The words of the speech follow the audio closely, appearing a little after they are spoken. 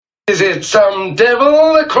Is it some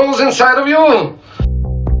devil that crawls inside of you?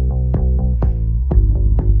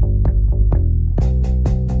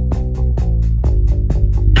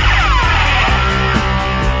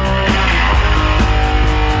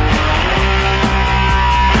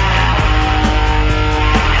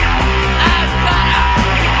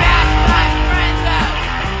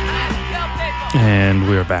 And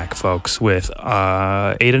we're back, folks, with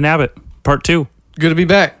Aiden Abbott, part 2. Good to be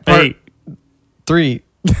back. Part 3,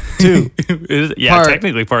 2. Yeah,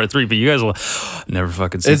 technically part 3, but you guys will never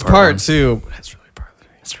fucking see it's part 2. It's really part 3.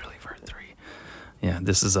 It's really part 3. Yeah,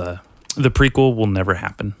 this is the prequel will never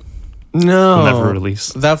happen. No. Will never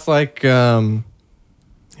release. That's like, if I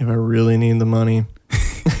really need the money.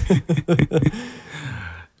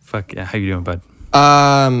 Fuck yeah. How you doing,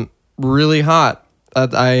 bud? Really hot.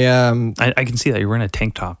 I can see that. You're wearing a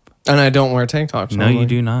tank top. And I don't wear tank tops. No, you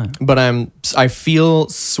do not. But I feel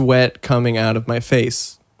sweat coming out of my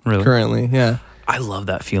face. Really? Currently, yeah. I love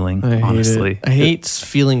that feeling, I honestly. I hate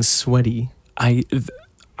feeling sweaty. I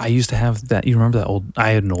used to have that. You remember that I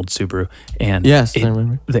had an old Subaru, and yes, I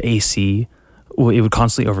remember. The AC, it would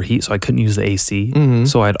constantly overheat, so I couldn't use the AC. Mm-hmm.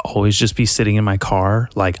 So I'd always just be sitting in my car,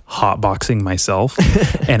 like hotboxing myself.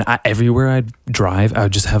 And everywhere I'd drive, I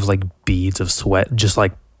would just have like beads of sweat, just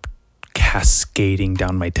like cascading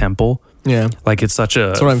down my temple. Yeah, like it's such a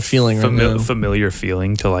that's what I'm feeling right now. Familiar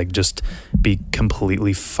feeling to like just be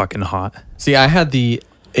completely fucking hot. See, I had the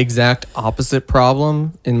exact opposite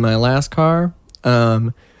problem in my last car.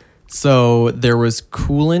 So there was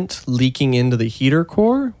coolant leaking into the heater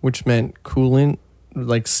core, which meant coolant,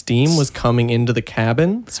 like steam, was coming into the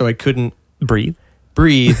cabin. So I couldn't breathe.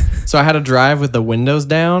 So I had to drive with the windows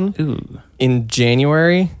down. Ooh. In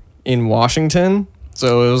January in Washington.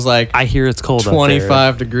 So it was like, I hear it's cold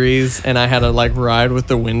 25 degrees, and I had to like ride with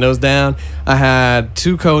the windows down. I had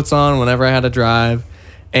 2 coats on whenever I had to drive,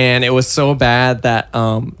 and it was so bad that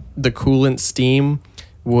the coolant steam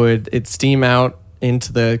would steam out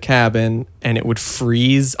into the cabin, and it would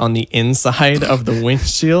freeze on the inside of the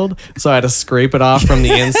windshield. So I had to scrape it off from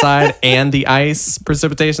the inside and the ice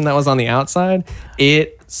precipitation that was on the outside.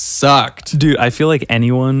 It sucked. Dude, I feel like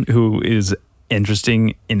anyone who is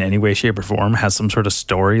interesting in any way, shape, or form has some sort of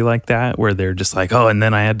story like that where they're just like, oh, and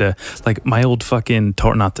then I had to, like, my old fucking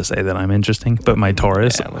not to say that I'm interesting, but my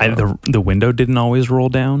Taurus, the window didn't always roll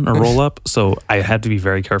down or roll up, so I had to be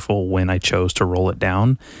very careful when I chose to roll it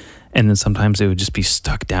down. And then sometimes it would just be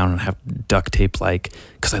stuck down and have duct tape, like,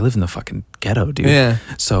 because I live in the fucking ghetto, dude. Yeah.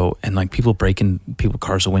 So, and like people breaking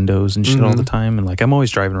cars' windows and shit all the time. And like I'm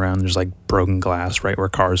always driving around, and there's like broken glass right where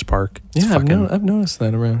cars park. Yeah, I've noticed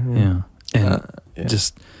that around here. Yeah. And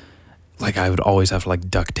just like I would always have to like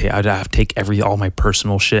duct tape. I'd have to take all my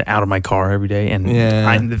personal shit out of my car every day. And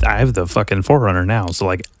I have the fucking 4Runner now. So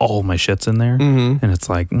like all my shit's in there. Mm-hmm. And it's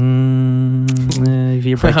like, if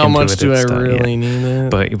you break how into much it, do I really need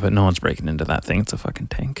it? But no one's breaking into that thing. It's a fucking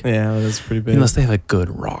tank. Yeah, that's pretty big. Unless they have a good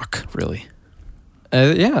rock, really.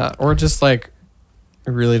 Yeah, or just like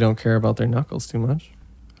really don't care about their knuckles too much.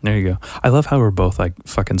 There you go. I love how we're both like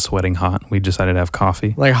fucking sweating hot. We decided to have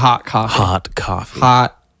coffee. Like hot coffee. Hot coffee.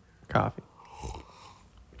 Hot coffee.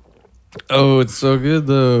 Oh, it's so good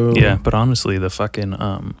though. Yeah, but honestly, the fucking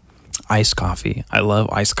iced coffee. I love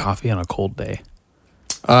iced coffee on a cold day.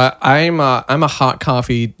 I'm a hot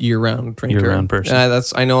coffee year-round drinker. Year-round person.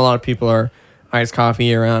 I know a lot of people are iced coffee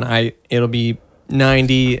year-round. It'll be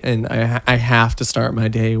 90, and I have to start my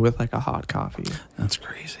day with like a hot coffee. That's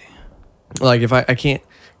crazy. Like if I can't,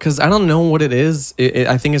 because I don't know what it is.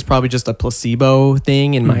 I think it's probably just a placebo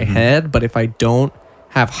thing in my head. But if I don't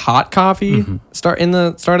have hot coffee start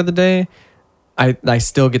of the day, I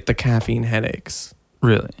still get the caffeine headaches.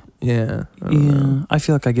 Really? Yeah. I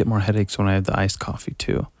feel like I get more headaches when I have the iced coffee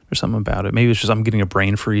too. There's something about it. Maybe it's just I'm getting a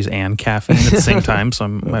brain freeze and caffeine at the same time. So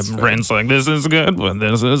my brain's like, this is good, but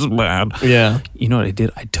this is bad. Yeah. You know what I did?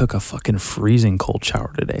 I took a fucking freezing cold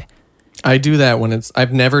shower today. I do that when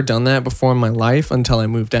I've never done that before in my life until I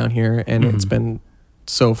moved down here, and it's been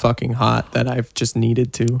so fucking hot that I've just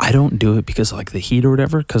needed to. I don't do it because of like the heat or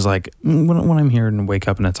whatever. Because like when I'm here and wake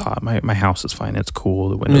up and it's hot, my house is fine. It's cool.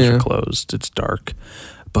 The windows are closed. It's dark.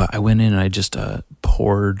 But I went in and I just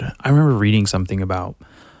poured. I remember reading something about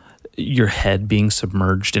your head being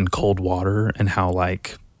submerged in cold water and how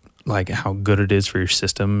like how good it is for your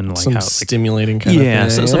system and like some how stimulating kind of thing.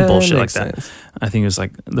 So some bullshit like that. Sense. I think it was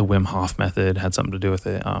like the Wim Hof method had something to do with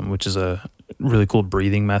it, which is a really cool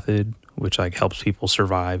breathing method, which like helps people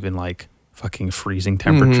survive in like fucking freezing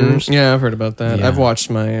temperatures. Mm-hmm. Yeah, I've heard about that. Yeah. I've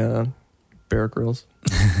watched my Bear Grylls.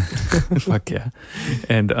 Fuck yeah.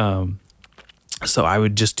 And So I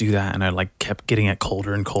would just do that, and I like kept getting it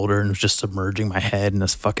colder and colder, and it was just submerging my head in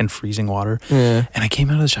this fucking freezing water. Yeah. And I came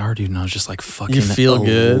out of the shower, dude, and I was just like fucking You feel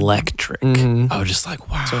good? electric. Mhm. I was just like,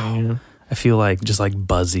 wow. So, yeah. I feel like just like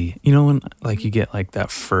buzzy. You know when like you get like that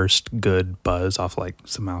first good buzz off like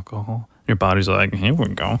some alcohol? Your body's like, here we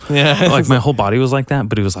go. Yeah. Like my whole body was like that,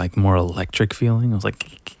 but it was like more electric feeling. I was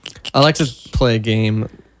like, I like to play a game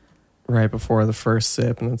right before the first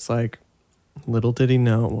sip, and it's like, little did he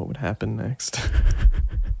know what would happen next.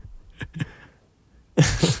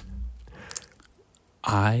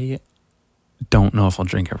 I don't know if I'll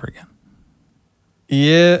drink ever again.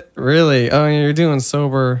 Yeah, really. Oh, you're doing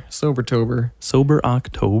sober-tober. Sober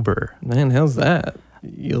October. Man, how's that?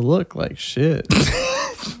 You look like shit.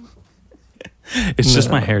 It's just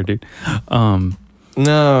my hair, dude.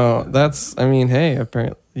 No, that's, I mean, hey,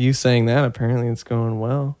 apparently you saying that, apparently it's going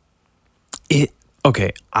well.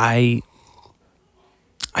 Okay, I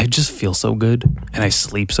just feel so good and I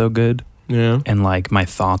sleep so good Yeah. and like my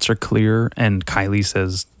thoughts are clear, and Kylie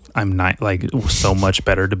says I'm not like so much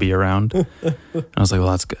better to be around. And I was like,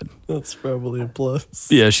 well, that's good. That's probably a plus.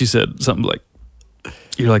 Yeah, she said something like,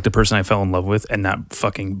 you're like the person I fell in love with, and that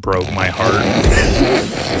fucking broke my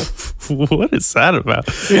heart. What is that about?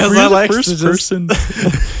 Because Were I you the like first to just- person.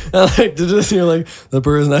 I like to just hear like the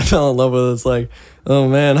person I fell in love with. It's like, oh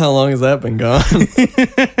man, how long has that been gone?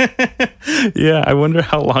 Yeah, I wonder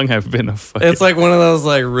how long I've been a fucking. It's like one of those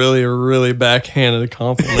like really, really backhanded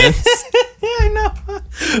compliments. I know.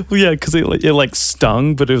 Well, yeah, because it like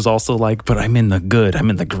stung, but it was also like, but I'm in the good. I'm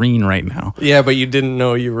in the green right now. Yeah, but you didn't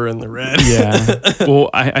know you were in the red. Yeah. Well,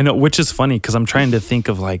 I know, which is funny because I'm trying to think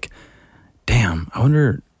of like, damn, I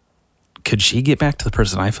wonder, could she get back to the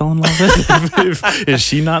person I fell in love with? Is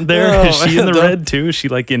she not there? No, Is she in the don't- red too? Is she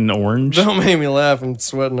like in orange? Don't make me laugh. I'm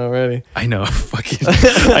sweating already. I know. Fucking.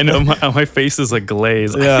 I know. My face is a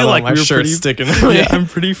glaze. I feel like my we were shirt's pretty. sticking. to me. Yeah, I'm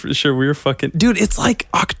pretty sure we were fucking. Dude, it's like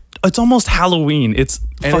it's almost Halloween. It's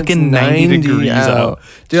And fucking it's 90 degrees out.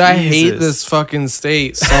 Dude, I hate Jesus. this fucking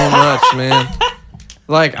state so much, man.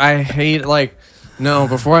 Like, I hate, like, no,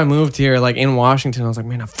 before I moved here, like, in Washington, I was like,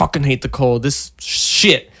 man, I fucking hate the cold. This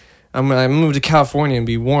shit. I moved to California and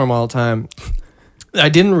be warm all the time. I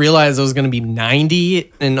didn't realize it was going to be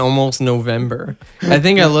 90 in almost November. I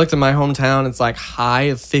think I looked at my hometown. It's like high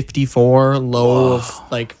of 54, low of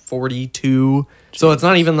like 42. So it's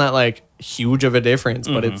not even that like huge of a difference,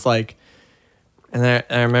 but it's like, and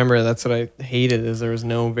I remember that's what I hated is there was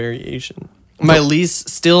no variation. My least,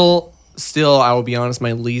 still, I will be honest,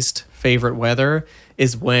 my least favorite weather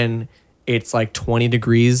is when it's like 20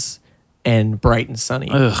 degrees and bright and sunny.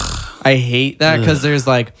 Ugh. I hate that because there's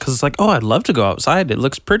like, Because it's like, oh, I'd love to go outside. It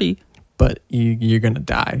looks pretty, but you're gonna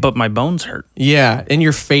die. but my bones hurt. Yeah, and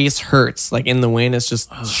your face hurts. Like in the wind, it's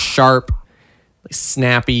just sharp, like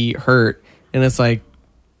snappy hurt. And it's like,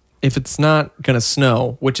 if it's not gonna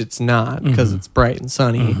snow, which it's not because it's bright and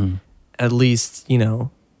sunny, at least,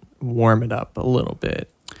 warm it up a little bit.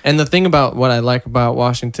 And the thing about what I like about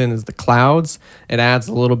Washington is the clouds. It adds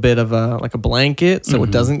a little bit of a blanket, so it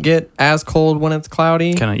doesn't get as cold when it's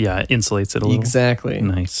cloudy. Kind of, yeah, insulates it a little. Exactly.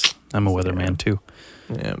 Nice. I'm a weatherman too.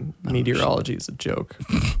 Yeah, meteorology is a joke.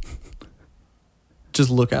 Just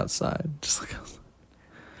look outside. Just like,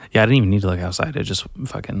 yeah, I didn't even need to look outside. I just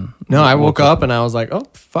fucking. No, I woke up and I was like, oh,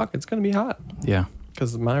 fuck, it's going to be hot. Yeah.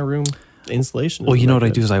 Because my room insulation. Well, you know what I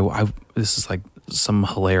do? do is I this is like some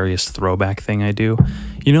hilarious throwback thing I do.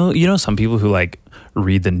 You know some people who like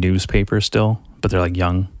read the newspaper still, but they're like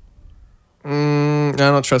young. I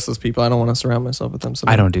don't trust those people. I don't want to surround myself with them. So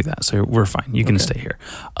I don't do that, so we're fine. You can Okay. stay here.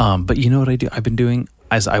 But you know what I do? I've been doing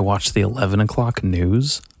as I watch the 11 o'clock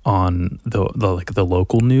news on the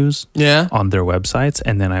local news Yeah. on their websites,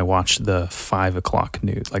 and then I watch the 5 o'clock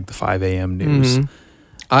news, like the 5 a.m. news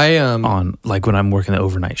I on like when I'm working the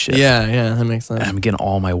overnight shift. Yeah, that makes sense. And I'm getting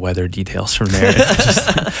all my weather details from there.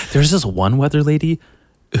 There's this one weather lady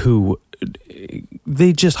who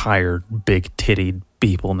they just hire big tittied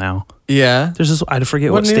people now. Yeah. There's this, I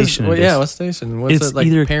forget what news- station it is. Yeah, what station? What's It's it like?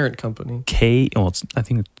 either- Parent company. I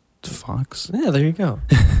think it's Fox. Yeah, there you go.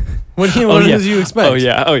 What did you expect? Oh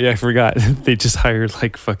yeah, I forgot. They just hired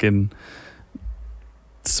like fucking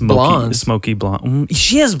Blonde. smoky blonde.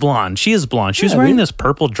 She is blonde. She was Yeah, wearing dude. this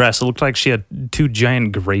purple dress. It looked like she had 2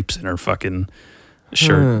 giant grapes in her fucking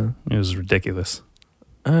shirt. It was ridiculous.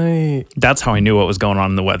 That's how I knew what was going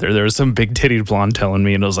on in the weather. There was some big titted blonde telling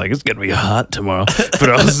me, and I was like, "It's gonna be hot tomorrow."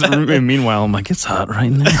 But meanwhile, I'm like, "It's hot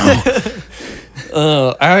right now."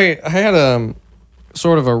 I had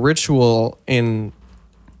sort of a ritual in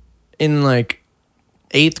like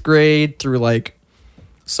 8th grade through like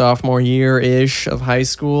sophomore year ish of high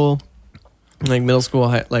school. like middle school,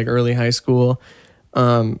 like early high school.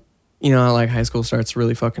 You know, like high school starts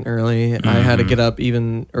really fucking early. I had to get up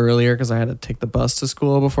even earlier because I had to take the bus to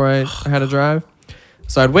school before I had to drive.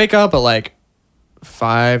 So I'd wake up at like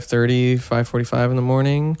 5:30, 5:45 in the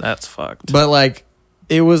morning. That's fucked. But like,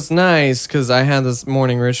 it was nice because I had this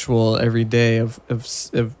morning ritual every day of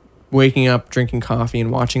waking up, drinking coffee,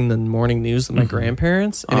 and watching the morning news with my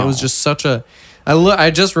grandparents. And it was just such a. I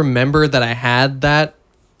just remembered that I had that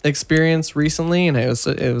experience recently, and it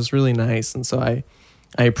was really nice. And so I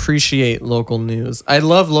appreciate local news. I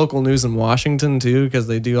love local news in Washington too because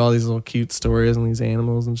they do all these little cute stories and these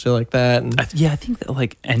animals and shit like that. And I think that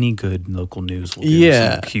like any good local news will do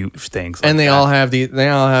some cute things. Like and they that. all have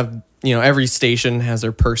you know, every station has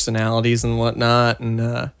their personalities and whatnot. And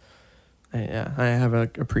I have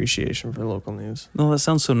an appreciation for local news. No, that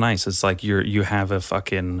sounds so nice. It's like you have a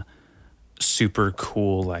fucking super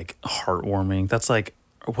cool, like heartwarming. That's like,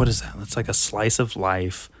 what is that? That's like a slice of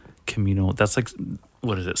life communal. That's like,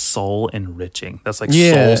 what is it? Soul enriching. That's like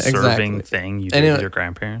soul serving thing you do with your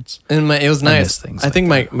grandparents. And it was nice. I think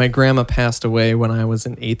like my grandma passed away when I was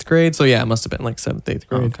in 8th grade. So yeah, it must have been like 7th, 8th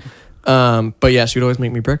grade. Okay. But yeah, she would always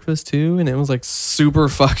make me breakfast too, and it was like super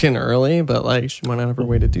fucking early, but like she went out of her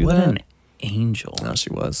way to do that. What an angel. No, she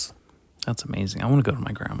was. That's amazing. I want to go to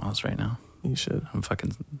my grandma's right now. You should. I'm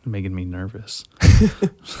fucking making me nervous.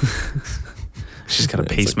 She's got a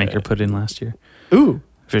pacemaker put in last year. Ooh.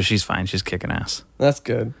 She's fine. She's kicking ass. That's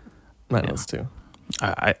good. Mine is too.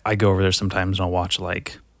 I go over there sometimes and I'll watch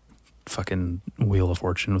like fucking Wheel of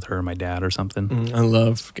Fortune with her and my dad or something. I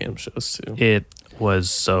love game shows too. It was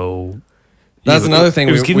so. That's another thing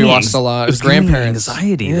we watched a lot. It was grandparents.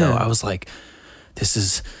 Anxiety though. I was like,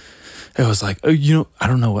 it was like, oh, you know, I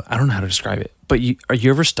don't know how to describe it. But are you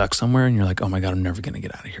ever stuck somewhere and you're like, oh my God, I'm never gonna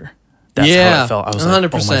get out of here. That's how it felt. I was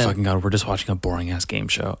 100%. Like, oh my fucking God, we're just watching a boring ass game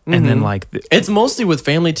show. And then like it's mostly with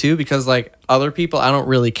family too, because like other people, I don't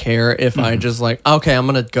really care if I just like, okay, I'm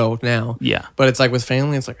gonna go now. Yeah. But it's like with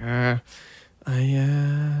family, it's like, I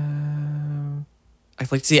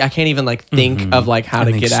like, see, I can't even like think of like how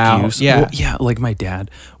to get out. Yeah. Well, yeah. Like my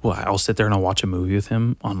dad, I'll sit there and I'll watch a movie with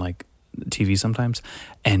him on like TV sometimes.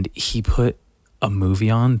 And he put a movie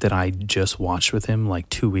on that I just watched with him like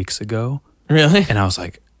 2 weeks ago. Really? And I was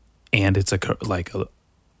like, and it's a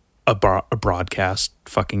broadcast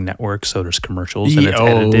fucking network, so there's commercials and it's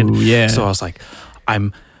edited. Yeah. So I was like,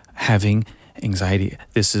 I'm having anxiety.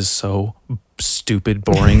 This is so stupid,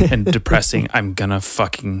 boring, and depressing. I'm gonna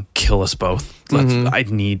fucking kill us both. And I was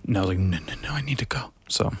like, no, I need to go.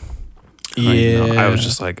 So I was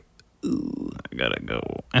just like, I gotta go.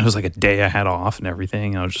 And it was like a day I had off and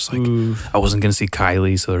everything. I was just like, I wasn't gonna see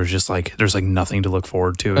Kylie, so there's like nothing to look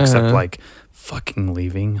forward to except like fucking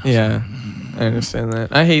leaving. Yeah, I understand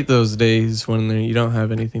that. I hate those days when you don't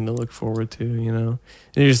have anything to look forward to, you know?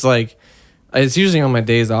 And you're just like, it's usually on my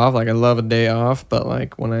days off. Like I love a day off, but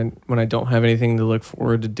like when I don't have anything to look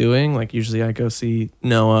forward to doing, like usually I go see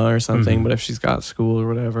Noah or something, but if she's got school or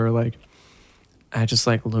whatever, like I just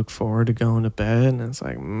like look forward to going to bed, and it's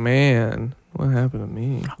like, man, what happened to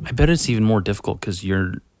me? I bet it's even more difficult because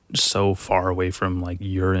you're so far away from like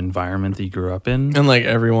your environment that you grew up in, and like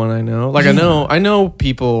everyone I know, like I know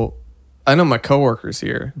people, I know my coworkers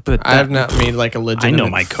here, but I have not made like a legitimate. I know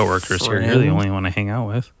my coworkers here. You're the only one I hang out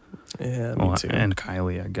with. Yeah, me too. And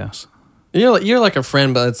Kylie, I guess. You're like a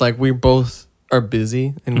friend, but it's like we both are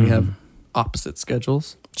busy and we have opposite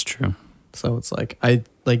schedules. It's true. So it's like I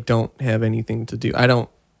like don't have anything to do. I don't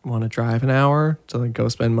want to drive an hour to like go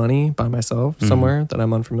spend money by myself somewhere that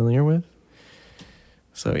I'm unfamiliar with.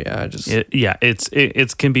 So yeah, I just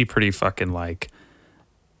it can be pretty fucking like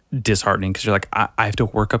disheartening because you're like, I have to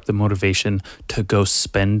work up the motivation to go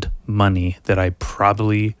spend money that I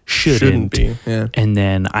probably shouldn't be. Yeah. And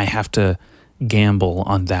then I have to gamble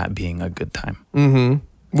on that being a good time. Mm-hmm.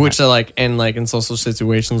 Which I like, and like in social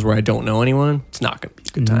situations where I don't know anyone, it's not going to be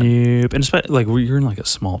a good time. Nope. And especially like you're in like a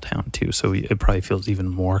small town too, so it probably feels even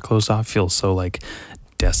more closed off. Feels so like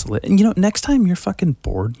desolate. And you know, next time you're fucking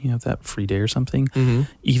bored, you have that free day or something.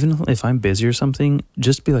 Even if I'm busy or something,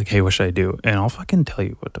 just be like, "Hey, what should I do?" And I'll fucking tell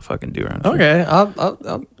you what to fucking do around here. Okay,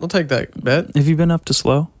 I'll take that bet. Have you been up to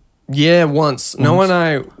Slow? Yeah, once. Noah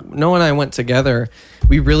and I went together.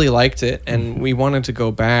 We really liked it, and we wanted to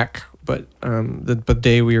go back. But the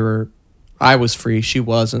day I was free, she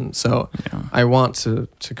wasn't. So I want to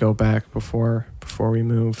go back before we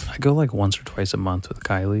move. I go like once or twice a month with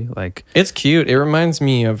Kylie. Like it's cute. It reminds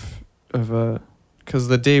me of because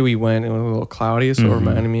the day we went, it was a little cloudy, so it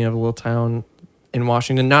reminded me of a little town in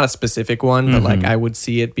Washington. Not a specific one, but like I would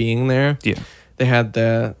see it being there. Yeah. they had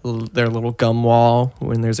their little gum wall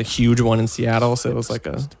when there's a huge one in Seattle. So it was like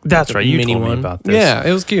a That's like a right. You mini told me one. about this. Yeah,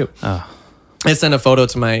 it was cute. Oh. I sent a photo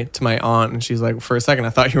to my aunt, and she's like, for a second, I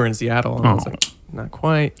thought you were in Seattle. And I was Oh. like, not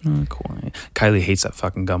quite. Not quite. Kylie hates that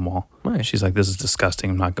fucking gum wall. Why? She's like, this is disgusting.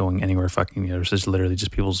 I'm not going anywhere fucking near. There's literally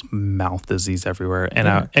just people's mouth disease everywhere. And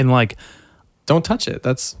Yeah. and like, Don't touch it.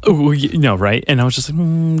 That's oh, no, right? And I was just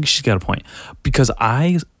like, she's got a point. Because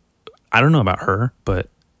I don't know about her, but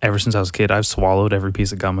ever since I was a kid, I've swallowed every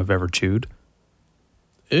piece of gum I've ever chewed,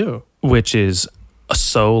 ew. which is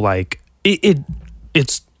so like,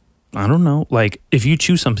 it's, I don't know. Like, if you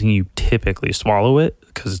chew something, you typically swallow it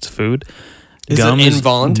because it's food. Is it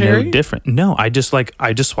involuntary? No different. No, I just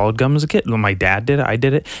swallowed gum as a kid. When my dad did it, I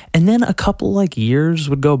did it. And then a couple like years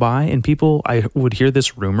would go by and I would hear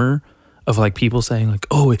this rumor of like people saying like,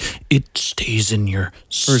 oh, it stays in your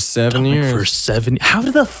For 7 stomach years. For 7. How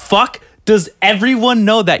the fuck does everyone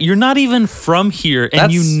know that? You're not even from here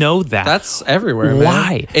and you know that. That's everywhere, man.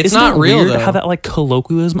 Why? It's Isn't not it real, weird though. how that like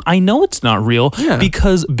colloquialism? I know it's not real Yeah.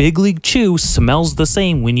 because Big League Chew smells the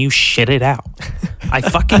same when you shit it out. I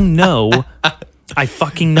fucking know. I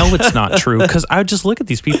fucking know it's not true because I would just look at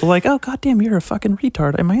these people like, oh, goddamn, you're a fucking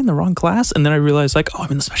retard. Am I in the wrong class? And then I realized like, oh,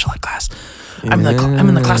 I'm in the special ed class. I'm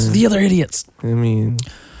in the class with the other idiots. I mean,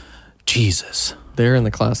 Jesus. they're in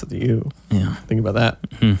the class with you. Yeah. Think about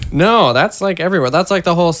that. No, that's like everywhere. That's like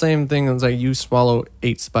the whole same thing. It's like you swallow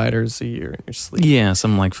 8 spiders a year in your sleep. Yeah,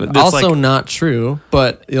 something like that. Also like, not true,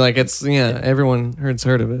 but like it's everyone has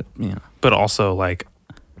heard of it. yeah. But also like,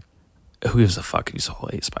 who gives a fuck if you swallow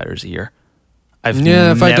 8 spiders a year? I've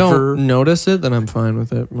If I never- don't notice it, then I'm fine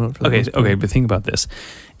with it. for the Okay, most part. okay, but think about this.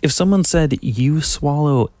 If someone said you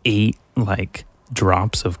swallow 8 like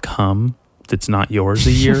drops of cum that's not yours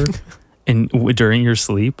a year and during your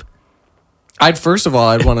sleep, I'd first of all,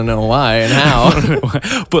 I'd want to know why and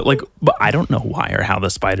how. but I don't know why or how the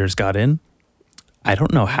spiders got in. I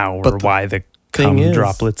don't know how or But the why the thing cum is-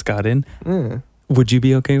 droplets got in. Yeah. Would you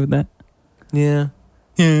be okay with that? Yeah.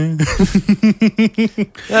 Yeah.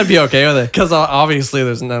 I'd be okay with it because obviously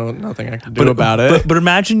there's nothing I can do about it. But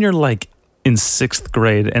imagine you're like in 6th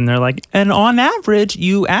grade and they're like, and on average,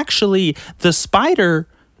 the spider,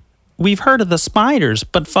 we've heard of the spiders,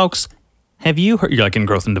 but folks, have you heard, you're like in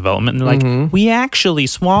growth and development, and they're like, Mm-hmm. we actually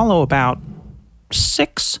swallow about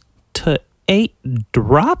 6 to 8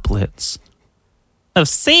 droplets of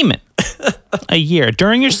semen a year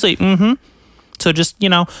during your sleep. Mm-hmm. So just,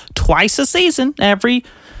 twice a season, every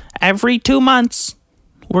 2 months,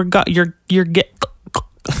 you're get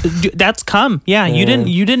that's cum. Yeah, you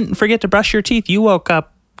didn't forget to brush your teeth. You woke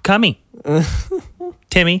up cummy.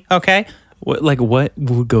 Timmy, okay? What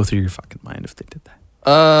would go through your fucking mind if they did that?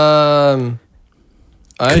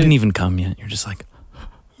 Couldn't even come yet. You're just like,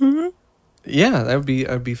 Yeah,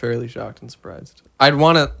 I'd be fairly shocked and surprised. I'd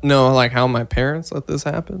want to know like how my parents let this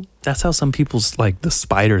happen. that's how some people's like the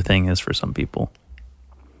spider thing is for some people.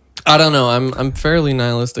 I don't know. I'm fairly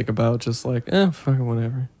nihilistic about just like fucking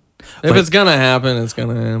whatever. If Like- it's gonna happen, it's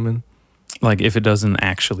gonna happen. Like if it doesn't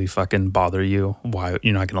actually fucking bother you, why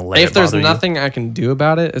you're not gonna let it If there's bother you? nothing I can do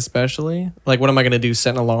about it, especially like what am I gonna do?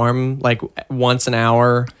 Set an alarm like once an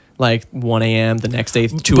hour, like 1 a.m. the next day,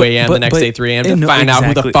 2 a.m. the next day, 3 a.m. to no, find out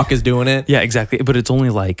who the exactly. fuck is doing it. Yeah, exactly. But it's only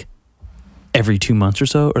like every 2 months or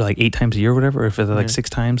so, or like 8 times a year or whatever. Or if it's like 6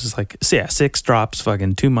 times, it's like, 6 drops,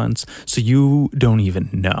 fucking 2 months. So you don't even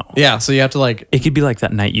know. Yeah, so you have to like, It could be like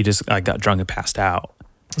that night you just got drunk and passed out.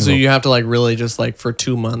 so you have to like really just like for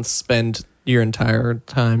 2 months spend your entire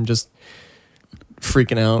time just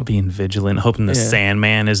freaking out. Being vigilant, hoping the Yeah.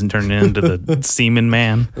 Sandman isn't turning into the Semen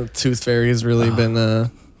Man. The Tooth Fairy has really been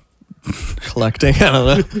collecting. I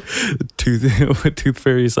don't know. Tooth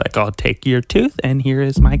Fairy's like, I'll take your tooth and here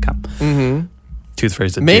is my cup. Mm-hmm. Tooth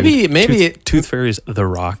Fairy's a Maybe- dude. maybe Tooth, Tooth Fairy's The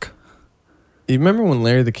Rock. You remember when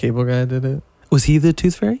Larry the Cable Guy did it? Was he the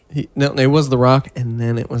Tooth Fairy? No, it was The Rock, and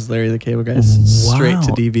then it was Larry the Cable Guy straight to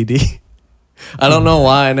Wow. DVD. I don't know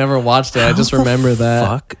why. I never watched it. I just How the remember that.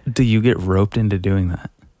 Fuck, do you get roped into doing that?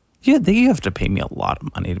 Yeah, you have to pay me a lot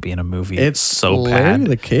of money to be in a movie. It's so Larry bad.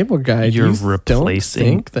 the Cable Guy. You're You replacing- don't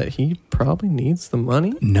think that he probably needs the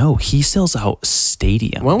money? No, he sells out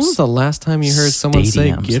stadiums. When was the last time you heard someone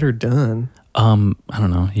say Stadiums. "get her done"? I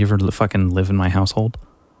don't know. You ever fucking live in my household?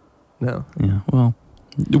 No. Yeah. Well,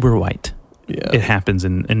 we're white. Yeah. It happens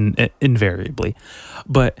in invariably,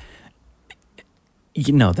 but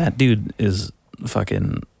that dude is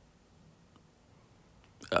fucking.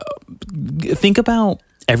 Think about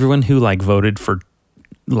everyone who like voted for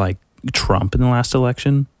like Trump in the last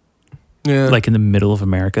election, Yeah. like in the middle of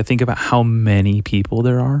America. Think about how many people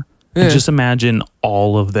there are Yeah. Just imagine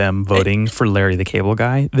all of them voting for Larry the Cable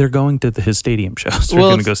Guy. They're going to his stadium shows. They're Well,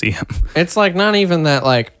 going to go see him. It's like not even that,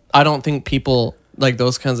 like, I don't think people, like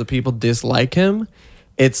those kinds of people dislike him.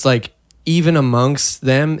 It's like even amongst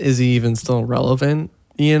them, is he even still relevant?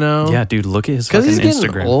 You know? Yeah, dude, look at his Because fucking he's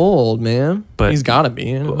getting Instagram. old, man. But- he's got to be.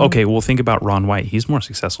 You know? Okay, well, think about Ron White. He's more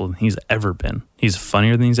successful than he's ever been. He's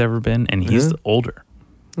funnier than he's ever been, and he's Yeah. older,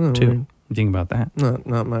 Oh, too. Think about that.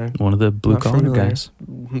 Not my One of the blue Not collar familiar. guys.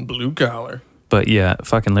 blue collar. But yeah,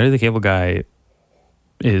 fucking Larry the Cable Guy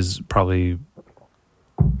is probably,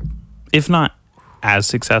 if not as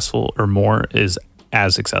successful or more, is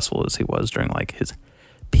as successful as he was during like his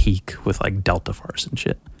peak with like Delta Farce and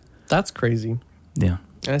shit. That's crazy. Yeah.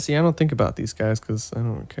 I see. I don't think about these guys because I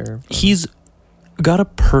don't care. He's got a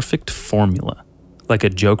perfect formula, like a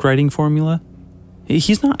joke writing formula.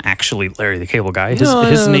 He's not actually Larry the Cable Guy. His No,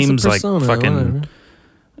 it's a name's like persona, fucking whatever.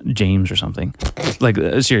 James or something. Like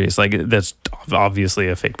serious, like that's obviously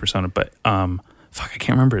a fake persona, but fuck, I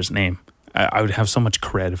can't remember his name. I would have so much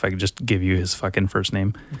cred if I could just give you his fucking first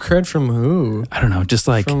name. Cred from who? I don't know, just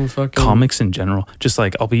like From fucking- comics in general. Just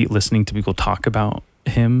like I'll be listening to people talk about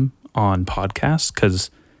him on podcasts because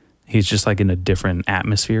he's just like in a different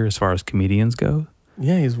atmosphere as far as comedians go.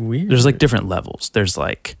 Yeah, he's weird. There's like different levels. There's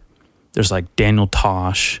like Daniel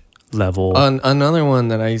Tosh level. Another one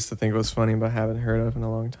that I used to think was funny but haven't heard of in a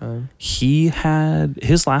long time. He had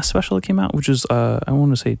his last special that came out, which was I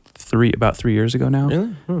want to say about 3 years ago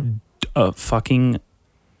now. Really? Fucking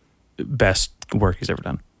best work he's ever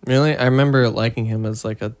done. Really? I remember liking him as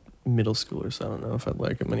like a middle schooler, so I don't know if I'd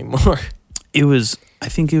like him anymore. I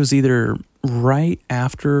think it was either right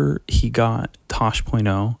after he got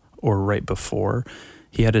Tosh.0 or right before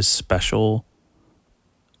he had his special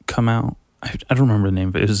come out. I don't remember the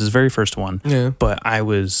name, but it was his very first one. Yeah. But I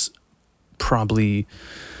was probably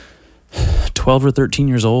 12 or 13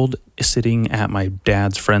 years old, sitting at my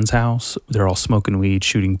dad's friend's house. They're all smoking weed,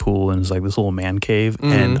 shooting pool, and it's like this little man cave.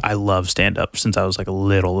 And I love stand-up since I was like a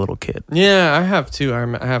little kid. Yeah, I have too.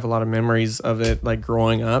 I have a lot of memories of it, like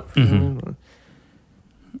growing up. Mm-hmm.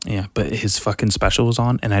 Yeah, but his fucking special was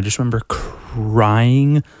on, and I just remember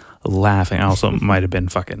crying, laughing. I also might have been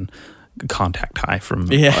fucking contact high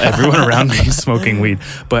from everyone around me smoking weed,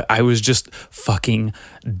 but I was just fucking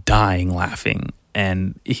dying laughing,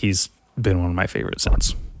 and he's been one of my favorites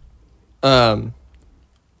since. Yeah,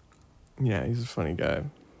 he's a funny guy.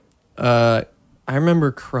 I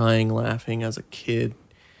remember crying laughing as a kid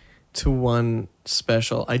to one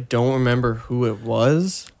special. I don't remember who it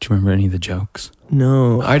was. Do you remember any of the jokes?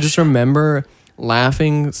 No, I just remember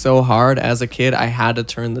laughing so hard as a kid I had to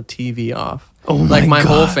turn the TV off. Oh like my my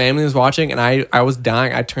whole God. family was watching and I was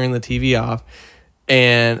dying. I turned the TV off,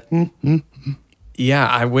 and yeah,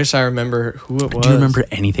 I wish I remember who it was. Do you remember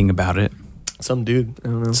anything about it? Some dude? I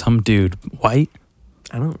don't know. Some dude, white,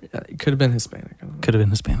 I don't. It could have been Hispanic. I don't know. could have been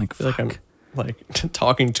Hispanic. I feel like Fuck. I'm like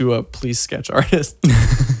talking to a police sketch artist.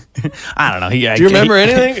 I don't know. Do Do you remember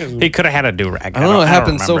anything? He could have had a do-rag. I don't know. It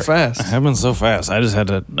happened so remember. fast. It happened so fast. I just had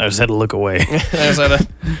to look away. I just had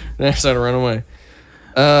to run away.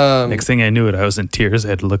 Next thing I knew it, I was in tears. I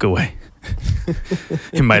had to look away.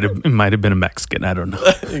 It might have been a Mexican. I don't know.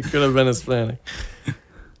 It could have been Hispanic.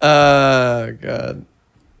 God.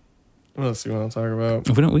 What else do you want to talk about?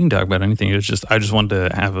 We can talk about anything. It's just I just wanted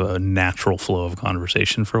to have a natural flow of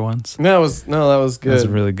conversation for once. That was good. That was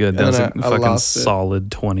really good. That And was then a I fucking lost it.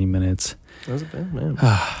 solid 20 minutes. That was a bad man.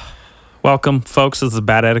 Welcome, folks. This is the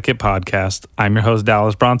Bad Etiquette Podcast. I'm your host,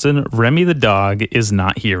 Dallas Bronson. Remy the dog is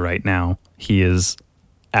not here right now. He is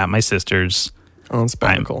at my sister's. On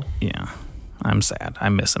Spectacle. I'm sad. I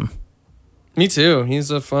miss him. Me too.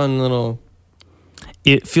 He's a fun little.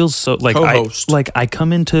 It feels so like Co-host. I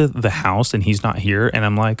come into the house and he's not here, and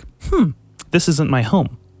I'm like, this isn't my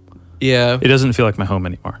home. Yeah. It doesn't feel like my home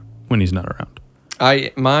anymore when he's not around.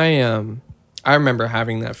 I remember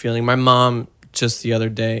having that feeling. My mom just the other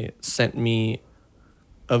day sent me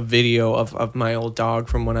a video of my old dog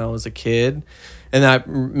from when I was a kid, and that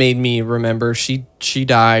made me remember she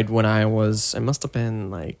died when I was, it must have been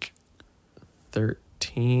like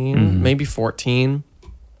 13, maybe 14.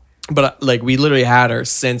 But like we literally had her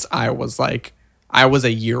since I was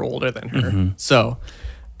a year older than her. So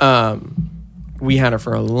we had her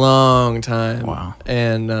for a long time. Wow.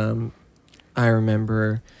 And I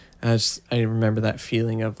remember that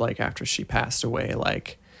feeling of like after she passed away,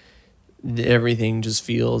 like everything just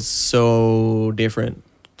feels so different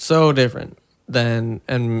than,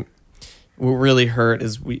 and what really hurt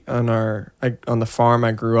is on the farm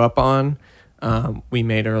I grew up on, we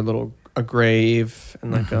made her a grave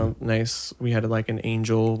and like a nice, we had like an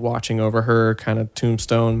angel watching over her kind of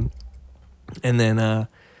tombstone. And then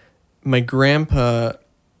my grandpa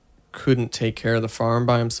couldn't take care of the farm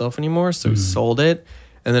by himself anymore, so he sold it.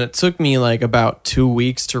 And then it took me like about 2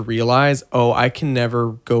 weeks to realize, oh, I can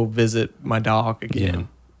never go visit my dog again.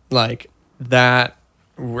 Like that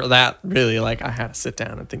really, like, I had to sit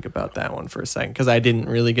down and think about that one for a second, because I didn't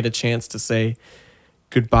really get a chance to say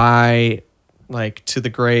goodbye, like, to the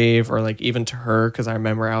grave, or like even to her, because I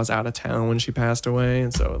remember I was out of town when she passed away,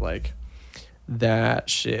 and so like that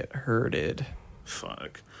shit hurted.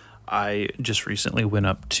 Fuck. I just recently went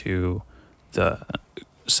up to the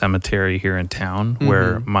cemetery here in town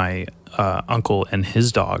where my uncle and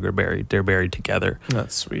his dog are buried. They're buried together.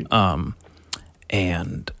 That's sweet.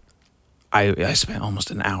 And I spent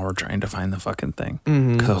almost an hour trying to find the fucking thing,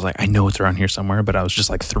 because I was like, I know it's around here somewhere, but I was just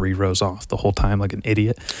like 3 rows off the whole time, like an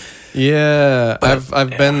idiot. Yeah, but,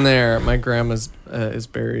 I've been there. My grandma's is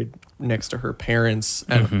buried next to her parents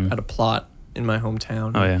at a plot in my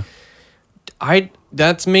hometown. Oh yeah.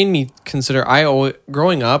 That's made me consider.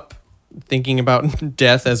 Growing up, thinking about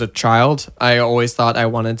death as a child, I always thought I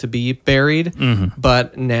wanted to be buried.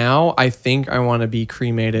 But now I think I want to be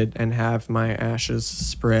cremated and have my ashes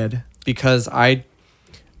spread, because I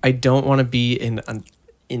don't want to be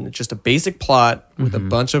in just a basic plot with a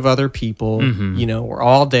bunch of other people. You know, we're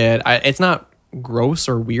all dead. It's not gross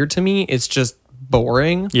or weird to me. It's just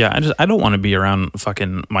boring. Yeah, I don't want to be around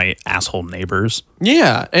fucking my asshole neighbors.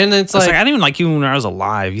 Yeah, and it's like, I didn't even like you when I was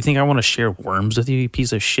alive. You think I want to share worms with you, you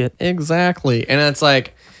piece of shit? Exactly. And it's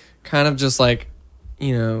like kind of just like,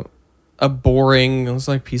 you know, a boring, it's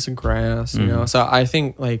like piece of grass, you know. So I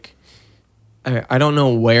think like I don't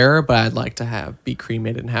know where, but I'd like to be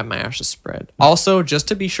cremated and have my ashes spread. Also, just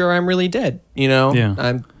to be sure I'm really dead, you know.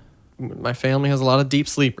 Yeah. My family has a lot of deep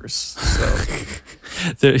sleepers, so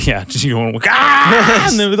Yeah, just you want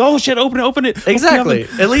and then oh shit, open it. exactly.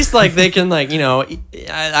 At least like they can, like, you know,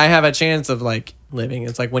 I have a chance of like living.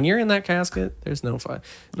 It's like when you're in that casket, there's no fun.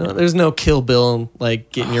 No, there's no Kill Bill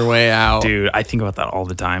like getting your way out. Dude, I think about that all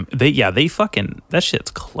the time. They fucking, that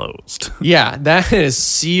shit's closed. Yeah, that is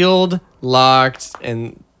sealed, locked,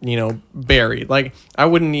 and, you know, buried. Like, I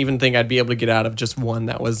wouldn't even think I'd be able to get out of just one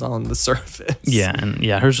that was on the surface. Yeah, and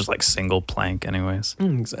hers was like single plank anyways.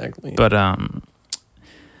 Exactly. But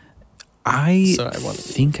I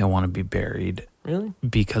think I want to be buried. Really?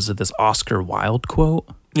 Because of this Oscar Wilde quote.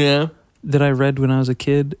 Yeah. That I read when I was a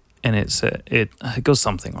kid, and it goes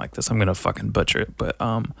something like this. I'm gonna fucking butcher it, but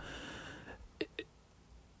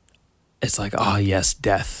it's like, oh yes,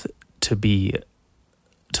 death, to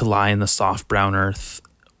lie in the soft brown earth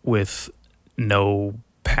with no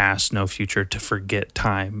past, no future, to forget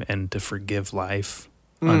time and to forgive life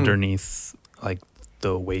underneath like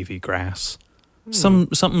the wavy grass.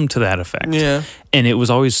 Something to that effect. Yeah. And it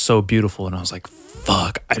was always so beautiful, and I was like,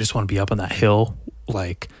 fuck, I just want to be up on that hill,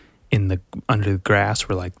 like under the grass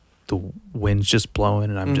where like the wind's just blowing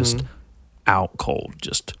and I'm just out cold,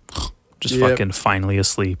 just fucking finally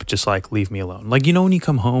asleep, just like leave me alone. Like, you know, when you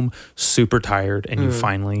come home super tired and you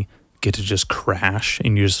finally get to just crash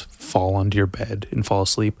and you just fall onto your bed and fall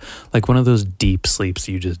asleep, like one of those deep sleeps,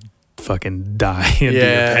 you just fucking die into your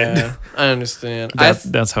bed. I understand.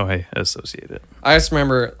 That's how I associate it. I just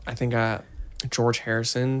remember, I think George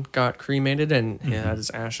Harrison got cremated and he had his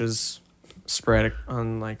ashes spread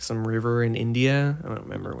on like some river in India. I don't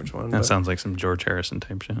remember which one. That sounds like some George Harrison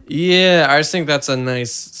type shit. Yeah, I just think that's a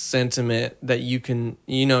nice sentiment that you can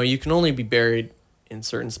only be buried in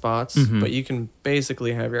certain spots, but you can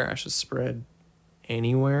basically have your ashes spread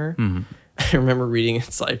anywhere. I remember reading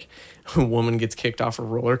it's like a woman gets kicked off a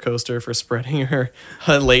roller coaster for spreading her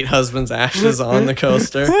late husband's ashes on the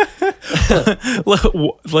coaster.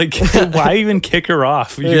 Like, why even kick her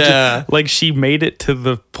off? Like, she made it to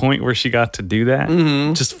the point where she got to do that.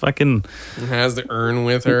 Just fucking has the urn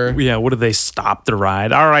with her. Yeah, what did they stop the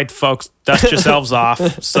ride? All right, folks, dust yourselves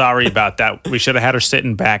off. Sorry about that. We should have had her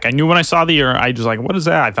sitting back. I knew when I saw the urn, I was like, what is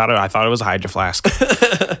that? I thought it was a Hydro Flask.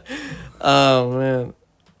 Oh man,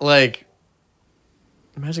 like,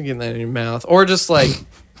 imagine getting that in your mouth, or just like,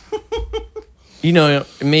 you know,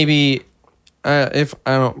 maybe if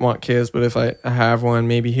I don't want kids, but if I have one,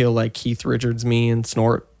 maybe he'll like Keith Richards me and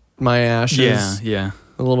snort my ashes. Yeah.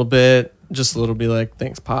 A little bit, just a little, be like,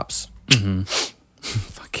 thanks, pops.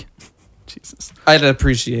 Fuck, Jesus. I'd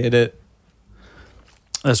appreciate it.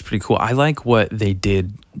 That's pretty cool. I like what they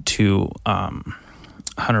did to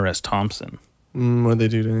Hunter S. Thompson. What'd they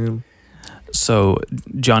do to him? So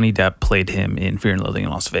Johnny Depp played him in Fear and Loathing in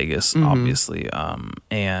Las Vegas, obviously,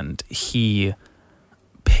 and he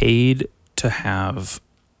paid to have,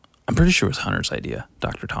 I'm pretty sure it was Hunter's idea,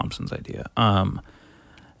 Dr. Thompson's idea,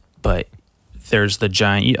 but there's the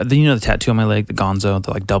giant. You know the tattoo on my leg, the Gonzo,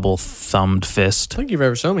 the like double thumbed fist. I think you've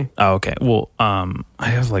ever shown me. Oh, okay. Well, I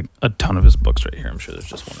have like a ton of his books right here. I'm sure there's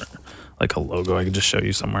just one, like a logo I could just show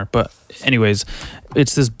you somewhere. But anyways,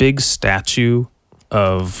 it's this big statue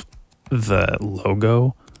of the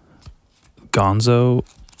logo, Gonzo,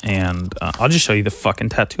 and I'll just show you the fucking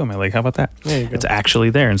tattoo on my leg. How about that? There you go. It's actually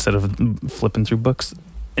there instead of flipping through books.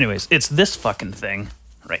 Anyways, it's this fucking thing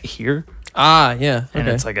right here. Ah, yeah. And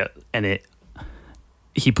Okay. it's like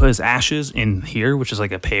he put his ashes in here, which is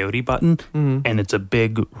like a peyote button, and it's a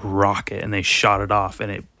big rocket, and they shot it off,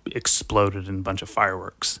 and it exploded in a bunch of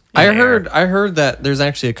fireworks. in the air. I heard that there's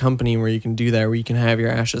actually a company where you can do that, where you can have your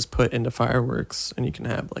ashes put into fireworks, and you can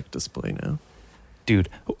have like display now. Dude,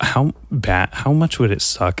 how much would it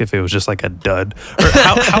suck if it was just like a dud? Or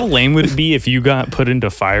how lame would it be if you got put into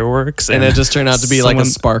fireworks And it just turned out to be like a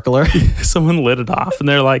sparkler. someone lit it off, and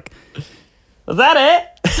they're like, "Was that it?"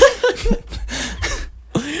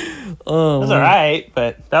 Oh, That's all right,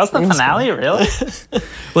 but that was the finale, really.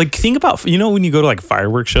 Like, think about, when you go to like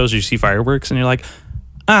fireworks shows, you see fireworks, and you're like,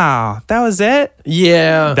 that was it.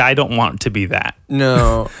 yeah. I don't want to be that.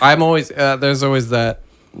 No, I'm always there's always that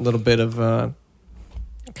little bit of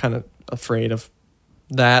kind of afraid of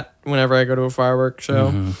that whenever I go to a fireworks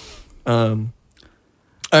show. I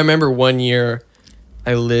remember one year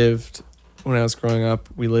when I was growing up,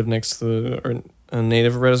 we lived next to a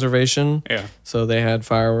native reservation. Yeah. So they had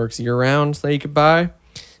fireworks year round that you could buy.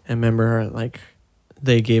 I remember like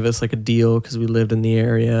they gave us like a deal because we lived in the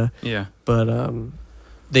area, Yeah. but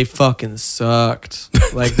they fucking sucked.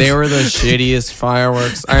 Like they were the shittiest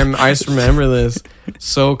fireworks. I just remember this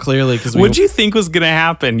so clearly because What'd you think was gonna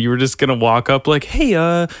happen? You were just gonna walk up like, "Hey,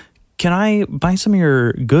 can I buy some of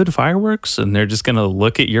your good fireworks?" And they're just gonna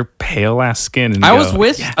look at your pale ass skin and I go, was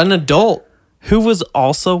with "Yeah." an adult. Who was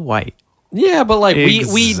also white. Yeah, but like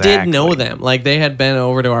we did know Exactly. them. Like they had been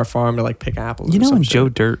over to our farm to like pick apples. You or know, some in shit. Joe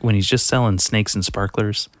Dirt, when he's just selling snakes and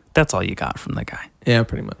sparklers, that's all you got from the guy. Yeah,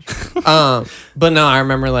 pretty much. But no, I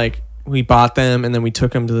remember like we bought them and then we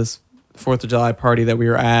took them to this 4th of July party that we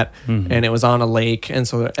were at, and it was on a lake, and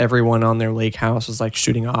so everyone on their lake house was like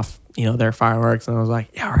shooting off, their fireworks, and I was like,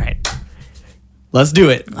 yeah, all right, let's do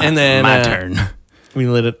it. And then My turn. we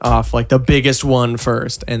lit it off like the biggest one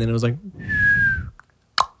first, and then it was like,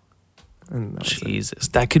 and that was it. Jesus,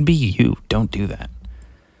 that could be you. Don't do that.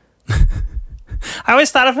 I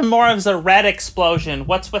always thought of him more as a red explosion.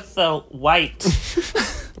 What's with the white?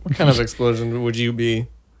 What kind of explosion would you be?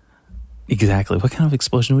 Exactly. What kind of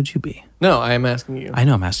explosion would you be? No, I am asking you. I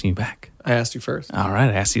know. I'm asking you back. I asked you first. All right.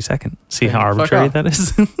 I asked you second. See Okay, how fuck arbitrary off. that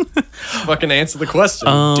is? Fucking answer the question,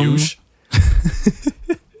 douche.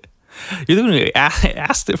 You're the one who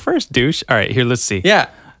asked it first, douche. All right. Here, let's see. Yeah,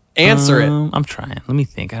 answer it. I'm trying. Let me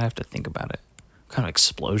think. I have to think about it. What kind of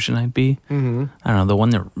explosion I'd be? Mm-hmm. I don't know. The one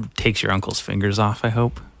that takes your uncle's fingers off, I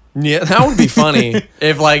hope. Yeah, that would be funny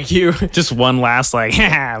if like you. Just one last, like,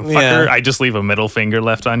 fucker. Yeah. I just leave a middle finger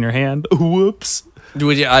left on your hand. Whoops.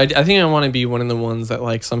 Would you? I think I want to be one of the ones that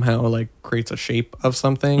like somehow like creates a shape of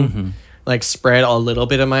something. Like spread a little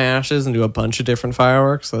bit of my ashes and do a bunch of different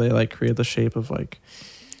fireworks, so they like create the shape of like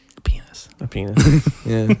Penis. a penis.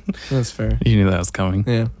 Yeah, that's fair. You knew that was coming.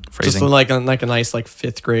 Yeah, Phrasing. just like a nice like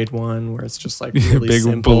 5th grade one where it's just like really Big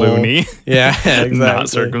simple. balloony. Yeah, exactly. Not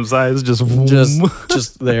circumcised. Just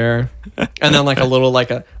just there, and then like a little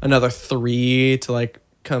like another 3 to like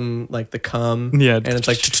come like the cum. Yeah. and it's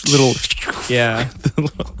like little. yeah.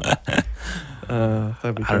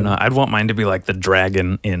 That'd be I don't know. I'd want mine to be like the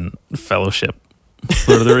dragon in Fellowship.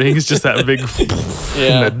 Lord of the Rings, just that big.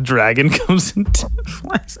 Yeah. And the dragon comes and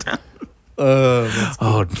flies down.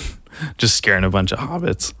 Oh, just scaring a bunch of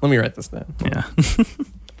hobbits. Let me write this down. Yeah.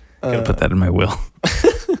 Gotta put that in my will.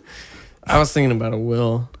 I was thinking about a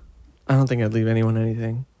will. I don't think I'd leave anyone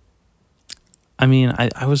anything. I mean,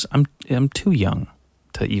 I'm too young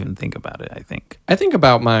to even think about it, I think. I think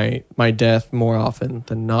about my death more often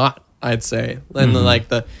than not, I'd say. And like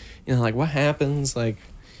like what happens, like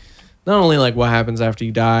not only like what happens after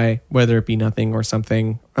you die, whether it be nothing or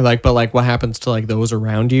something, or like, but like what happens to like those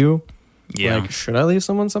around you. Yeah. Like, should I leave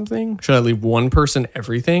someone something? Should I leave one person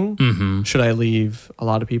everything? Mm-hmm. Should I leave a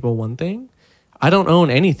lot of people one thing? I don't own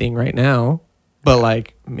anything right now, but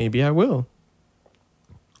like maybe I will.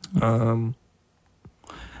 All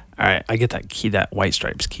right, I get that White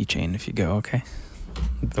Stripes keychain if you go, okay?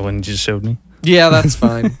 The one you just showed me. Yeah, that's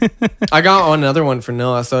fine. I got another one for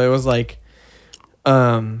Noah, so it was like,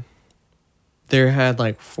 there had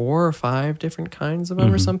like 4 or 5 different kinds of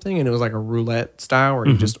them or something, and it was like a roulette style where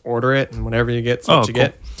you just order it and whatever you get, what you cool.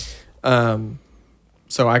 get.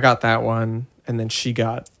 So I got that one, and then she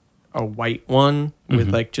got a white one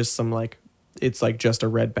with like just some like it's like just a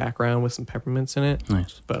red background with some peppermints in it.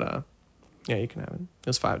 Nice. But yeah, you can have it. It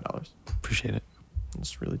was $5. Appreciate it.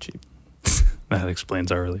 It's really cheap. That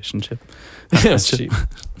explains our relationship. It's cheap.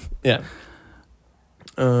 Yeah.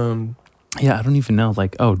 Yeah, I don't even know.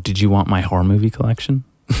 Like, oh, did you want my horror movie collection?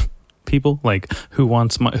 People like who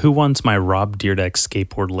wants my Rob Dyrdek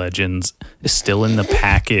Skateboard Legends still in the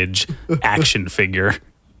package action figure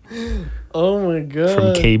Oh my god. from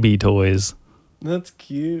KB Toys? That's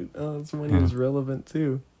cute. Oh, that's when he was relevant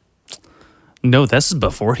too. No, this is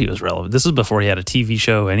before he was relevant. This is before he had a TV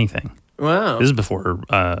show, anything. Wow. This is before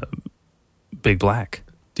Big Black.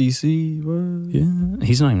 DC what? Yeah,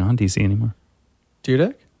 he's not even on DC anymore.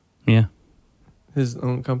 Dyrdek? Yeah, His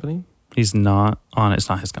own company? he's not on. It's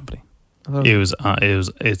not his company. I thought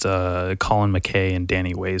It's Colin McKay and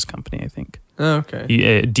Danny Way's company, I think. Oh, okay.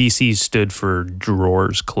 DC stood for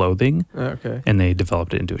Drawers Clothing, Oh, okay. and they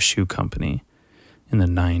developed it into a shoe company in the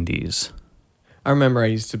 90s. I remember I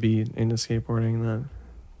used to be into skateboarding then.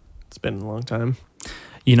 It's been a long time.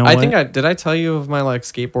 You know I what? think did I tell you of my like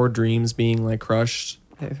skateboard dreams being like crushed?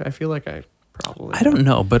 I feel like I probably I don't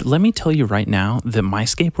know, but let me tell you right now that my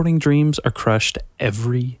skateboarding dreams are crushed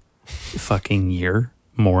every fucking year,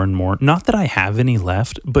 more and more. Not that I have any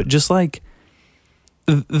left, but just like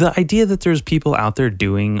the idea that there's people out there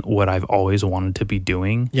doing what I've always wanted to be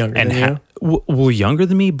doing. Younger and than you? Well, younger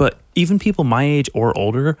than me, but even people my age or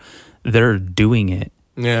older, they're doing it.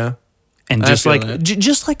 Yeah. And I just feel like that.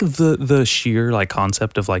 just like the sheer like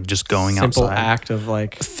concept of like just going Simple outside, act of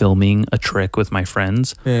like filming a trick with my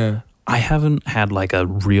friends. yeah. I haven't had like a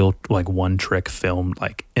real like one trick filmed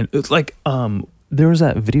like, and it's like there was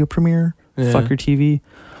that video premiere Yeah. Fuck Your TV.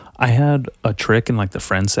 I had a trick in like the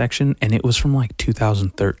friends section, and it was from like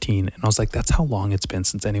 2013, and I was like, that's how long it's been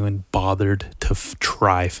since anyone bothered to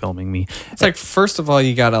try filming me. It's like first of all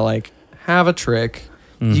you gotta like have a trick.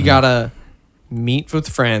 Mm-hmm. You gotta meet with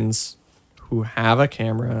friends who have a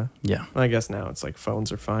camera. Yeah, I guess now it's like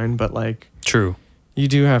phones are fine, but like true. you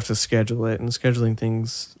do have to schedule it, and scheduling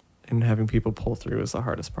things and having people pull through is the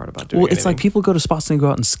hardest part about doing Well, it's like anything. people go to spots and they go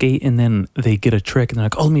out and skate, and then they get a trick, and they're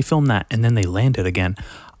like, oh, let me film that, and then they land it again.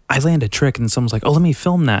 I land a trick, and someone's like, oh, let me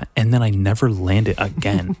film that, and then I never land it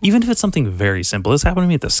again. Even if it's something very simple. This happened to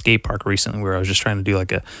me at the skate park recently, where I was just trying to do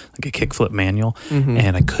like a kickflip manual,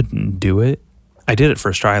 and I couldn't do it. I did it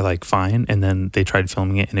first try, like fine, and then they tried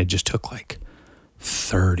filming it, and it just took like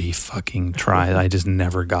 30 fucking tries. I just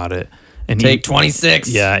never got it. And Take 26.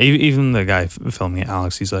 Yeah, even the guy filming it,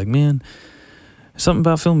 Alex, he's like, man, something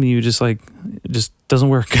about filming you just doesn't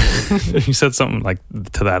work. He said something like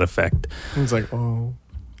to that effect. It's like, oh.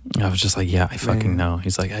 I was just like, yeah, I fucking Man. know.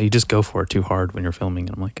 He's like, you just go for it too hard when you're filming.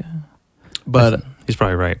 And I'm like, But he's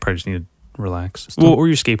probably right. Probably just need to relax. What were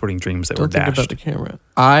your skateboarding dreams that were don't think dashed? about the camera.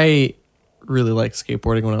 I really liked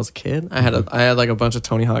skateboarding when I was a kid. I had like a bunch of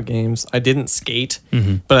Tony Hawk games. I didn't skate,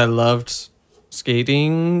 but I loved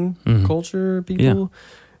skating culture people.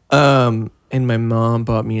 And my mom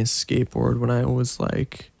bought me a skateboard when I was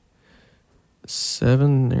like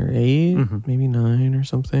 7 or 8, maybe 9 or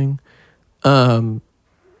something.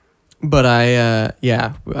 But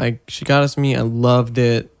she got it to me. I loved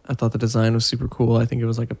it. I thought the design was super cool. I think it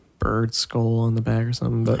was like a bird skull on the back or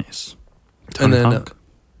something. But Nice. and Tony then Hawk?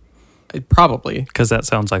 probably Because that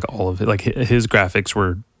sounds like all of it. Like his graphics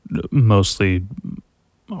were mostly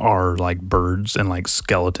are like birds and like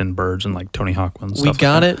skeleton birds and like Tony Hawk ones. we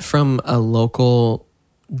got it from a local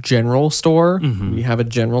general store. We have a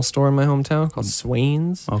general store in my hometown called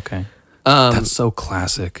Swain's. Okay. That's so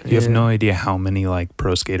classic. You have yeah. no idea how many like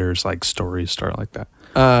pro skaters like stories start like that.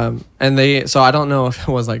 And so I don't know if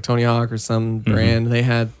it was like Tony Hawk or some brand. They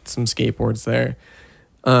had some skateboards there.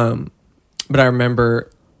 But I remember,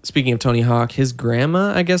 speaking of Tony Hawk, his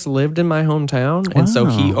grandma, I guess, lived in my hometown. And so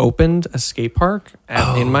he Wow. opened a skate park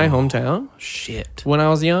in my hometown Shit. when I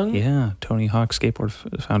was young. Yeah, Tony Hawk Skateboard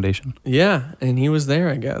Foundation. Yeah, and he was there,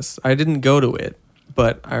 I guess. I didn't go to it,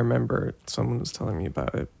 but I remember someone was telling me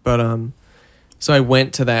about it. But so I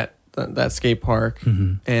went to that skate park,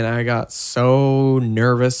 and I got so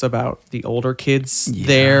nervous about the older kids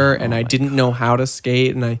there, and I didn't know how to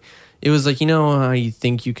skate, and it was like, you know how you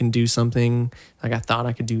think you can do something? Like I thought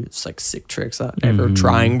I could do like sick tricks that I'd never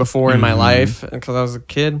trying before in my life because I was a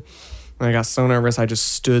kid. And I got so nervous, I just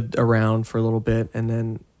stood around for a little bit, and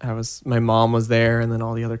then my mom was there, and then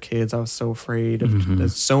all the other kids. I was so afraid, I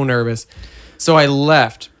was so nervous. So I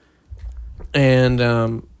left, and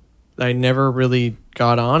I never really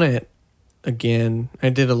got on it again. I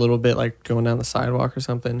did a little bit like going down the sidewalk or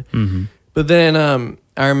something. But then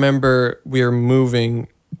I remember we were moving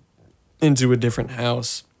into a different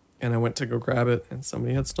house, and I went to go grab it, and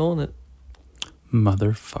somebody had stolen it.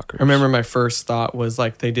 Motherfuckers. I remember my first thought was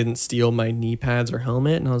like they didn't steal my knee pads or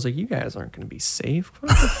helmet, and I was like, "You guys aren't going to be safe. What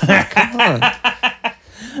the fuck? Come on."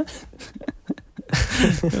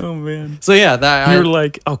 Oh man. So yeah, that You're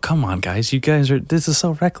like, oh come on, guys! You guys are. This is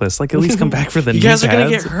so reckless. Like, at least come back for the. you knee guys are gonna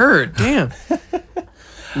pads. get hurt. Damn.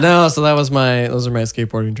 No, so those are my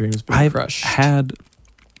skateboarding dreams being I've crushed. had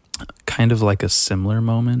kind of like a similar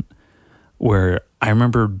moment where I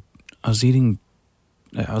remember I was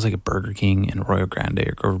like at Burger King in Arroyo Grande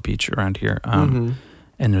or Grover Beach around here, and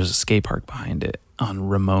there's a skate park behind it on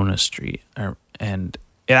Ramona Street, and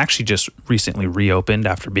it actually just recently reopened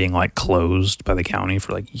after being like closed by the county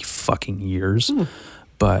for like fucking years.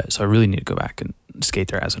 But so I really need to go back and skate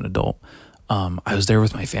there as an adult. I was there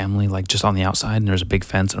with my family, like just on the outside, and there's a big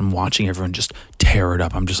fence, and I'm watching everyone just tear it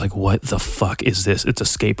up. I'm just like, what the fuck is this? It's a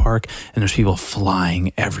skate park, and there's people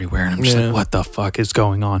flying everywhere, and I'm just like, what the fuck is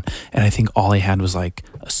going on? And I think all I had was like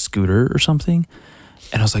a scooter or something.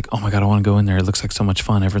 And I was like, oh my God, I want to go in there. It looks like so much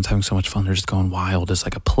fun. Everyone's having so much fun. They're just going wild. It's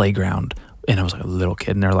like a playground. And I was like a little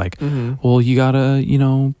kid, and they're like, well, you gotta,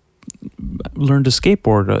 learn to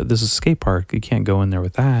skateboard. This is a skate park. You can't go in there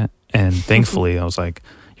with that. And thankfully, I was like,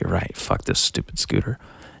 you're right. Fuck this stupid scooter.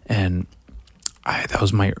 And that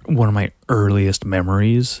was one of my earliest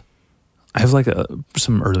memories. I have like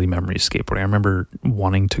some early memories of skateboarding. I remember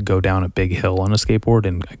wanting to go down a big hill on a skateboard,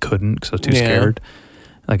 and I couldn't because I was too scared.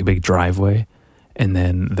 Like a big driveway. And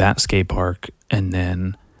then that skate park, and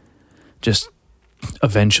then just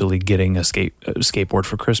eventually getting a skateboard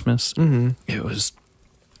for Christmas. It was,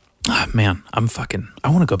 man, I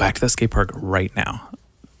want to go back to that skate park right now.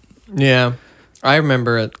 Yeah, I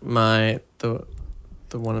remember at the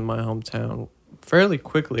one in my hometown fairly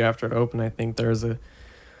quickly after it opened. I think there's a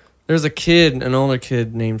an older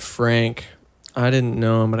kid named Frank. I didn't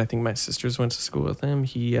know him, but I think my sisters went to school with him.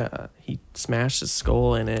 He smashed his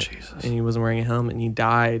skull in it, and he wasn't wearing a helmet, and he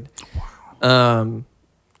died. Wow.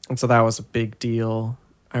 And so that was a big deal.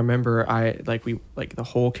 I remember the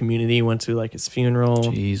whole community went to like his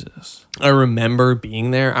funeral. Jesus. I remember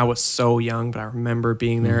being there. I was so young, but I remember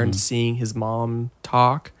being there and seeing his mom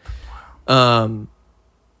talk. And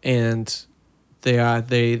then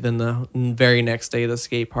the very next day, the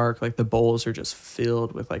skate park, like the bowls are just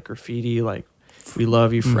filled with like graffiti, like "We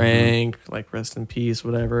love you, Frank," like "Rest in peace,"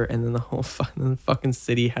 whatever. And then the whole fucking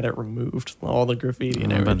city had it removed, all the graffiti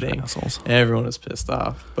and everything. Everyone was pissed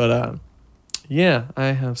off. But yeah, I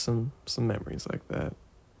have some memories like that.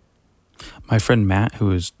 My friend Matt, who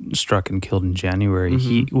was struck and killed in January,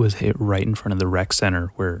 he was hit right in front of the rec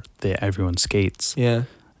center where everyone skates. Yeah.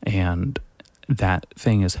 And that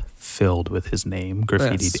thing is filled with his name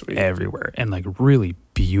graffitied everywhere, and like really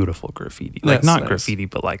beautiful graffiti. Like not graffiti,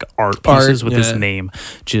 but like art pieces with his name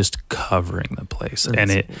just covering the place.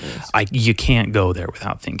 And you can't go there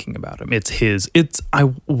without thinking about him.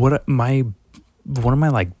 One of my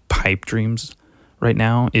like pipe dreams right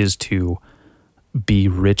now is to be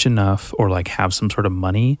rich enough or like have some sort of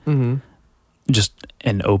money and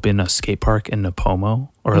open a skate park in Napomo,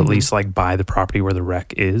 or at least like buy the property where the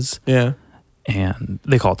wreck is. Yeah. And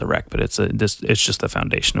they call it the wreck, but it's just the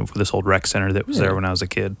foundation of this old rec center that was there when I was a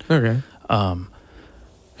kid. Okay.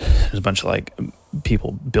 There's a bunch of like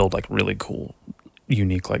people build like really cool,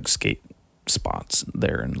 unique like skate spots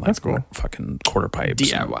there, and like that's cool. Fucking quarter pipes,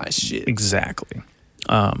 DIY shit. Exactly.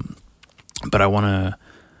 But I want to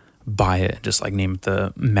buy it and just like name it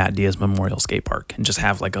the Matt Diaz Memorial Skate Park, and just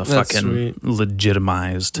have like a fucking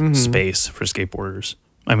legitimized space for skateboarders.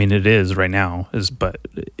 I mean, it is right now, but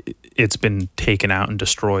it's been taken out and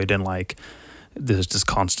destroyed, and like there's this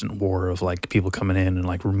constant war of like people coming in and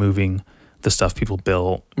like removing the stuff people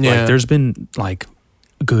built. Yeah. Like there's been like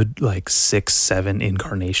good like 6-7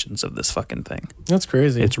 incarnations of this fucking thing. That's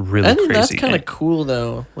crazy. It's really crazy. That's kind of cool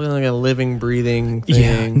though. Like a living, breathing thing.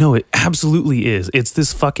 Yeah, no, it absolutely is. It's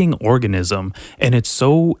this fucking organism, and it's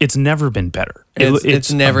never been better.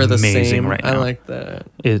 It's never the same right now. I like that.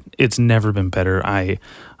 It's never been better.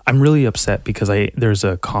 I'm really upset because there's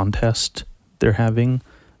a contest they're having.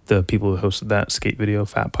 The people who hosted that skate video,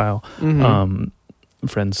 Fat Pile,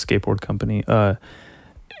 Friends Skateboard Company,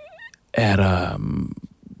 at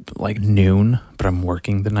like noon, but I'm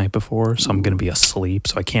working the night before, so I'm gonna be asleep,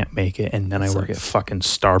 so I can't make it, and then I work at fucking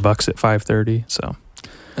Starbucks at 5:30. So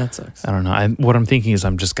that sucks. I don't know. What I'm thinking is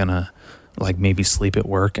I'm just gonna like maybe sleep at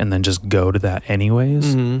work and then just go to that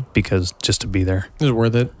anyways, because just to be there. It's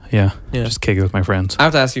worth it. Yeah. Just kick it with my friends. I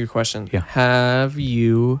have to ask you a question. Yeah. Have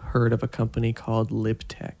you heard of a company called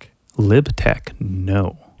LibTech? LibTech?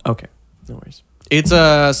 No. Okay. No worries. It's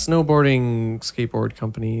a snowboarding skateboard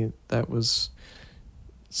company that was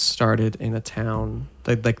started in a town,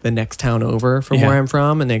 like the next town over from where I'm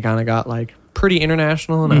from, and they kind of got like pretty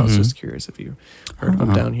international, and I was just curious if you heard of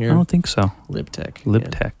them down I here. don't think so. Libtech.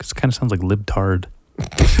 Libtech. It kind of sounds like libtard.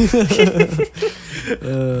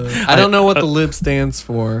 I don't know what the lib stands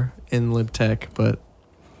for in Libtech, but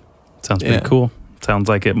Sounds pretty cool. Sounds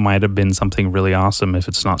like it might have been something really awesome if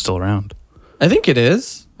it's not still around. I think it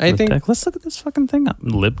is. I think Libtech. Let's look at this fucking thing up.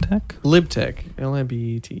 Libtech? Libtech,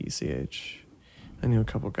 Libtech. I knew a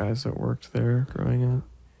couple guys that worked there growing up.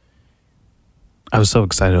 I was so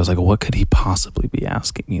excited. I was like, what could he possibly be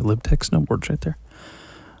asking me? Libtech snowboards right there.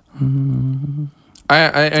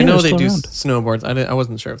 I know they're they do still around. snowboards. I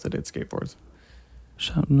wasn't sure if they did skateboards.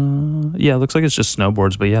 Yeah, it looks like it's just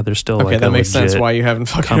snowboards, but yeah, they're still Okay, like that a makes sense legit why you haven't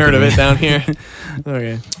fucking heard of it down here.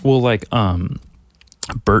 Okay. Well, like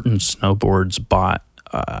Burton Snowboards bought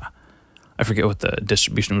I forget what the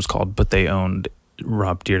distribution was called, but they owned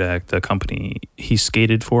Rob Dyrdek, the company he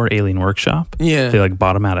skated for, Alien Workshop. Yeah. They like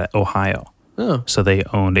bought him out of Ohio. Oh, So they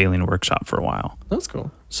owned Alien Workshop for a while. that's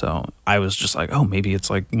cool. So I was just like, oh, maybe it's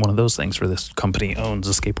like one of those things where this company owns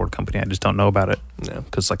a skateboard company. I just don't know about it No.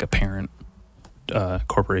 because it's like a parent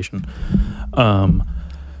corporation. Fuck,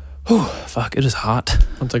 it is hot.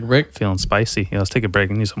 I'll take a break. Feeling spicy. Yeah, let's take a break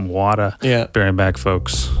and need some water. Yeah. Be right back,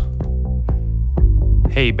 folks.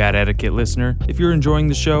 Hey, Bad Etiquette listener. If you're enjoying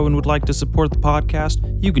the show and would like to support the podcast,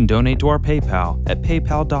 you can donate to our PayPal at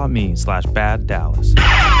paypal.me/baddallas.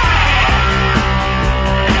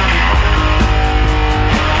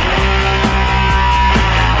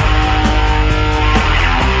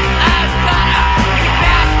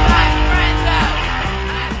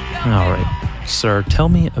 All right, sir, tell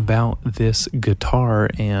me about this guitar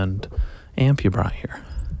and amp you brought here.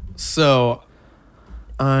 So,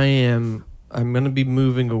 I'm gonna be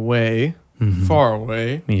moving away, far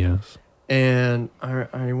away, Yes. and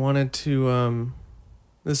I wanted to.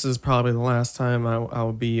 This is probably the last time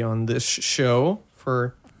I'll be on this show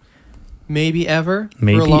for maybe ever.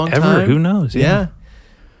 Maybe for a long ever. time. Who knows? Yeah.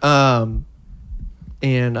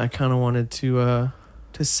 And I kind of wanted to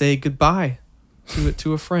say goodbye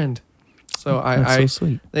to a friend. So That's so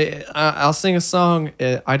sweet. I'll sing a song.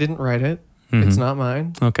 I didn't write it. It's not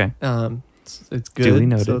mine. Okay. It's good. Duly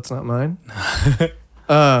noted. So it's not mine.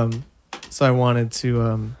 So I wanted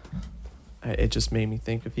to. It just made me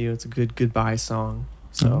think of you. It's a good goodbye song.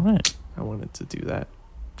 So All right. I wanted to do that.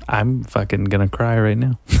 I'm fucking gonna cry right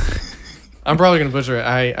now. I'm probably gonna butcher it.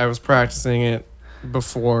 I was practicing it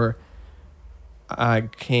before I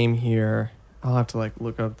came here. I'll have to like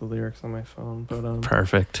look up the lyrics on my phone, but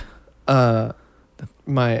Perfect. I'll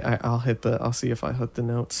see if I hit the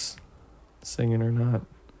notes singing or not.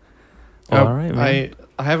 All right, man.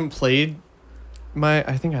 I haven't played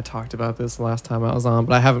I think I talked about this last time I was on,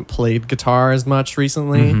 but I haven't played guitar as much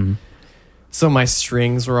recently. Mhm. So my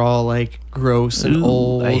strings were all like gross and Ooh,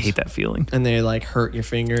 old. I hate that feeling. And they like hurt your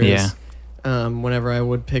fingers. Yeah. Whenever I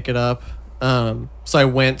would pick it up. So I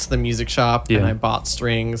went to the music shop and Yeah. I bought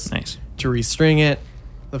strings Nice. to restring it.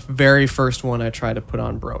 The very first one I tried to put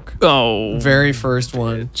on broke. Oh. Very first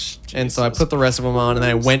one. And so I put the rest of them on and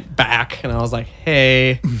then I went back and I was like,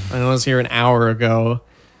 hey, I was here an hour ago.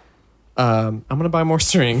 I'm going to buy more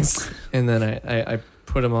strings. And then I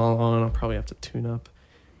put them all on. I'll probably have to tune up.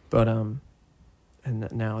 But, and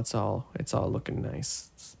now it's all looking nice.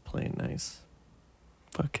 It's playing nice.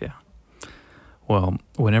 Fuck yeah. Well,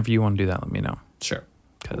 whenever you want to do that, let me know. Sure.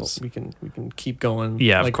 Well, 'Cause we can keep going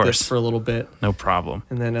Yeah, of like course. this for a little bit. no problem.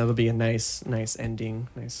 And then it'll be a nice ending.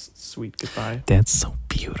 Nice, sweet goodbye. That's so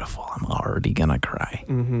beautiful. I'm already gonna cry.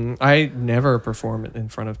 I never perform it in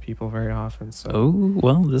front of people very often. So Oh,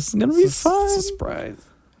 well, this is gonna be it's fun. a surprise.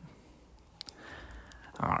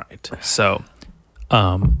 All right. So,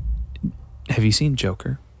 have you seen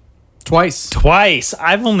Joker? Twice. Twice.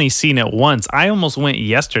 I've only seen it once. I almost went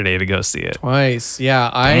yesterday to go see it. Twice. Yeah,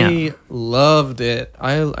 I Damn. loved it.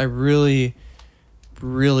 I really,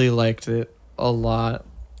 really liked it a lot.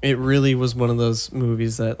 It really was one of those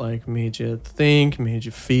movies that like made you think, made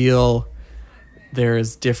you feel.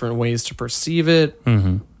 There's different ways to perceive it.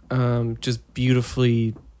 Mm-hmm. Just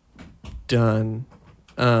beautifully done.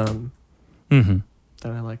 Mm-hmm.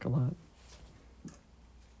 That I like a lot.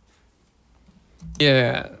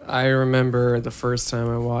 Yeah, I remember the first time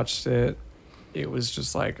I watched it, it was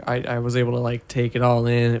just like I was able to like take it all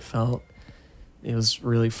in. It was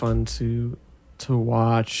really fun to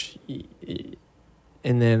watch.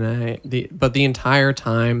 And then the entire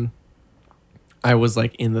time I was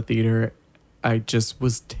like in the theater, I just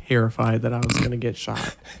was terrified that I was going to get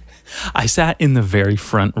shot. I sat in the very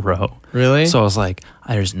front row. Really? So I was like,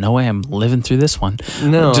 there's no way I'm living through this one.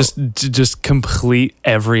 No. Just complete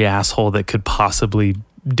every asshole that could possibly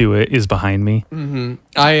do it is behind me.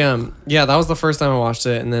 Mm-hmm. Yeah, that was the first time I watched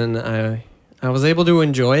it, and then I was able to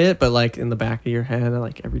enjoy it, but like in the back of your head,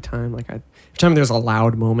 like every time there's a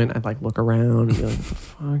loud moment, I'd like look around and be like, what the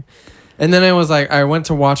fuck? And then I went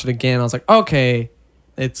to watch it again. I was like, okay,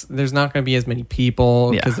 there's not going to be as many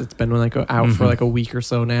people because it's been like out for like a week or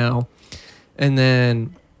so now. And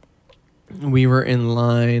then we were in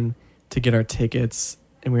line to get our tickets,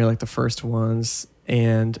 and we were like the first ones.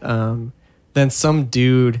 And then some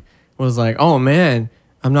dude was like, "Oh man,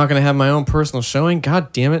 I'm not gonna have my own personal showing.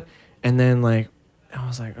 God damn it!" And then like I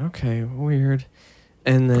was like, "Okay, weird."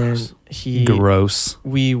 And then Gross.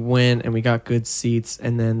 we went and we got good seats,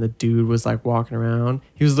 and then the dude was like walking around.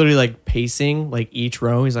 He was literally like pacing like each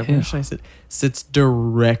row. He's like, "Where should I sit?" Sits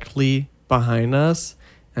directly behind us,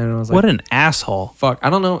 and I was like, What an asshole. fuck, I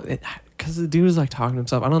don't know, because the dude was like talking to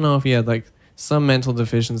himself. I don't know if he had like some mental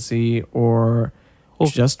deficiency or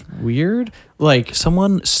just weird. Like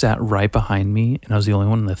Someone sat right behind me, and I was the only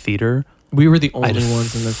one in the theater. we were the only I'd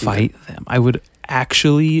ones in the fight theater. them. I would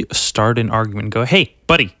actually start an argument and go, "Hey,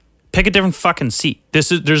 buddy, pick a different fucking seat.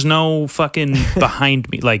 There's no fucking behind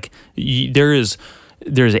me. Like there's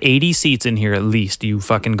 80 seats in here at least. You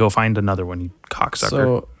fucking go find another one, you cocksucker."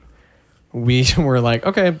 So we were like,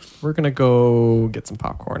 okay, we're gonna go get some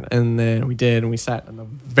popcorn, and then we did, and we sat in the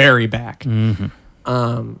very back.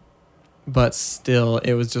 But still,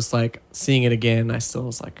 it was just like seeing it again. I still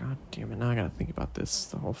was like, God damn it! Now I gotta think about this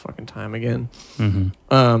the whole fucking time again.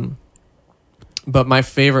 But my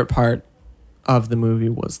favorite part of the movie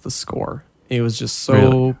was the score. It was just so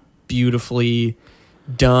Really? beautifully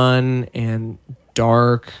done and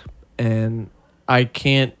dark, and I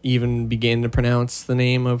can't even begin to pronounce the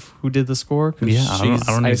name of who did the score because Yeah, I she's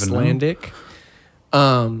don't even know. Icelandic.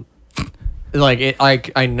 Like it,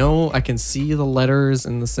 I know I can see the letters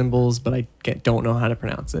and the symbols, but I don't know how to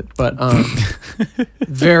pronounce it. But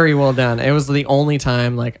very well done. It was the only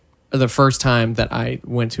time, like the first time that I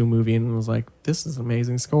went to a movie and was like, "This is an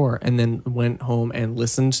amazing score," and then went home and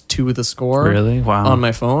listened to the score. Really? Wow. On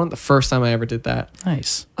my phone, the first time I ever did that.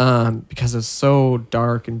 Nice. Because it's so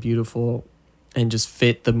dark and beautiful, and just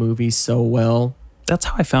fit the movie so well. That's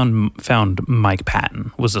how I found Mike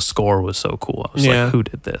Patton. The score was so cool. I was like, who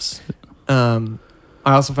did this? I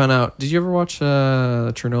also found out. Did you ever watch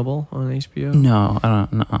Chernobyl on HBO? No, I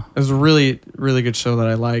don't know. It was a really, really good show that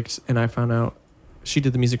I liked, and I found out she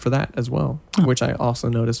did the music for that as well, which I also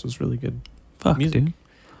noticed was really good. Fuck, music. dude.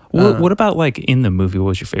 What about like in the movie? What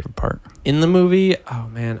was your favorite part? In the movie, oh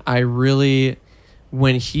man, I really,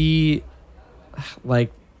 when he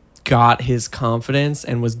like got his confidence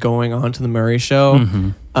and was going on to the Murray show,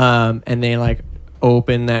 and they like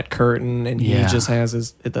open that curtain, and he just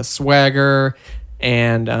has the swagger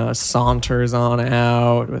and saunters on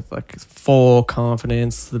out with like full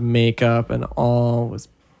confidence. The makeup and all was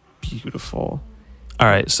beautiful. All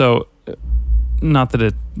right, so not that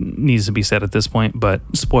it needs to be said at this point, but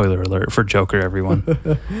spoiler alert for Joker, everyone.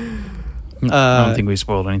 I don't think we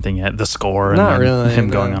spoiled anything yet. The score and Not then really, him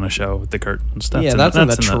no. going on a show with the curtain stuff. Yeah, that's in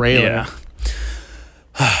the trailer.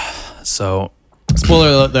 So Spoiler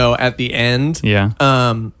alert though, at the end, yeah,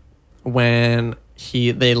 when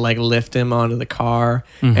they like lift him onto the car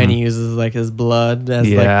and he uses like his blood as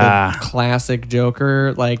like Yeah. the classic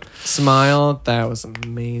Joker like smile, that was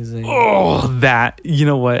amazing. oh, that, you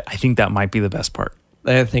know what? I think that might be the best part.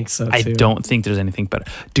 I think so too. I don't think there's anything better,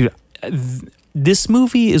 dude. This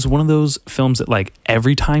movie is one of those films that like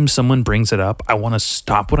every time someone brings it up, I want to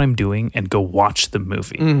stop what I'm doing and go watch the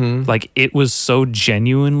movie. Like it was so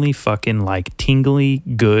genuinely fucking like tingly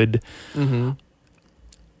good.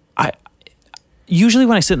 I usually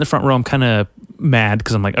when I sit in the front row, I'm kind of mad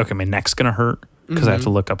because I'm like, okay, my neck's gonna hurt because I have to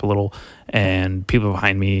look up a little, and people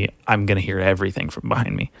behind me, I'm gonna hear everything from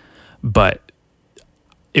behind me. But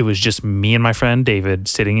it was just me and my friend David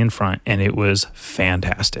sitting in front, and it was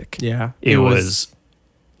fantastic. Yeah, It was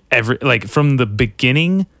like from the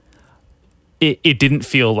beginning, it didn't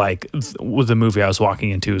feel like the movie I was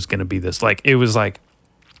walking into was going to be this. Like it was like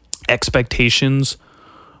expectations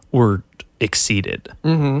were exceeded.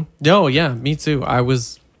 Oh yeah, me too. I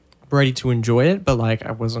was ready to enjoy it, but like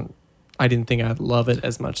I didn't think I'd love it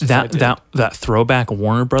as much as I did. That throwback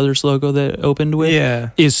Warner Brothers logo that opened with. Yeah.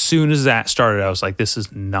 As soon as that started, I was like, this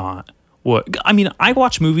is not what I mean. I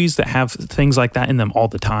watch movies that have things like that in them all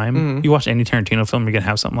the time. You watch any Tarantino film, you're gonna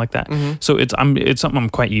have something like that. So it's something I'm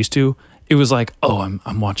quite used to. It was like, oh,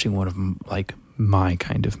 I'm watching one of like my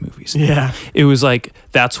kind of movies. Yeah. It was like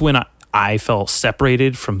that's when I felt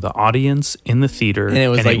separated from the audience in the theater, And it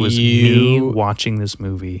was like me watching this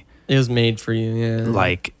movie. It was made for you. Yeah.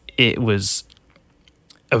 Like it was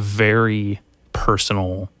a very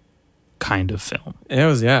personal kind of film. It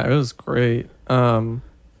was great.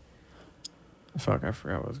 Fuck, I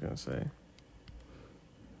forgot what I was gonna say.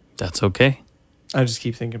 That's okay. I just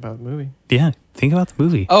keep thinking about the movie. Yeah, think about the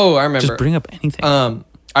movie. Oh, I remember. Just bring up anything.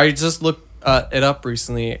 I just looked it up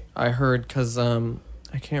recently. I heard because I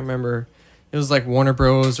can't remember. It was like Warner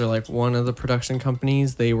Bros. Or like one of the production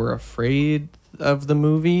companies. They were afraid of the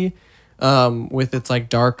movie with its like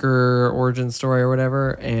darker origin story or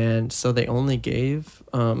whatever, and so they only gave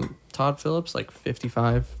Todd Phillips like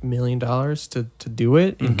 $55 million to do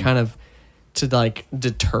it, and kind of to like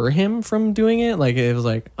deter him from doing it. Like it was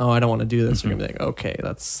like, oh, I don't want to do this. We're gonna be like, okay,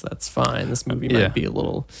 that's fine. This movie might be a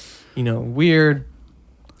little, weird,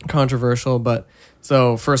 controversial, but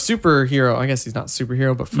so for a superhero, I guess he's not a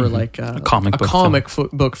superhero, but for like a comic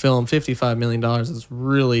book film, $55 million is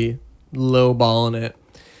really low balling it.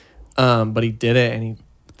 But he did it, and he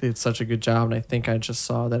did such a good job. And I think I just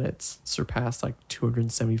saw that it's surpassed like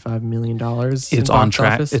 $275 million. It's on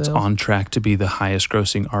track. It's on track to be the highest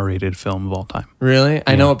grossing R-rated film of all time. Really? Yeah.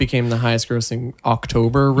 I know it became the highest grossing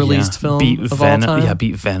October released film of all time. Yeah,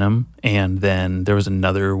 beat Venom. And then there was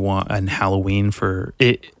another one on Halloween for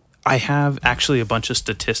it. I have actually a bunch of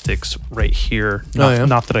statistics right here.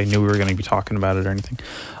 Not that I knew we were going to be talking about it or anything.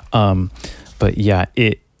 But yeah,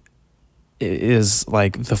 it is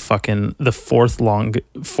like the fourth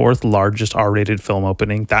largest R-rated film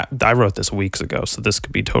opening. That I wrote this weeks ago, so this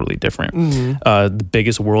could be totally different. The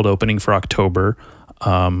biggest world opening for October.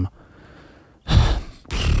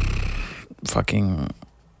 Fucking,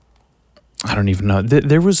 I don't even know.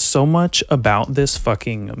 There was so much about this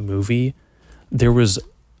fucking movie. There was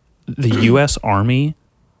the U.S. Army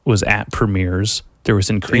was at premieres. There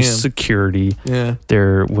was increased security. Yeah.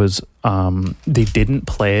 There was they didn't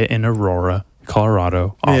play it in Aurora,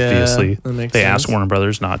 Colorado, obviously. Yeah, that makes they sense. asked Warner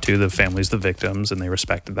Brothers not to. The family's the victims, and they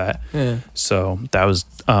respected that. Yeah. So that was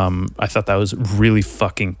I thought that was really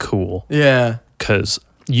fucking cool. Yeah. Because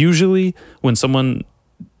usually when someone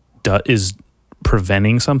is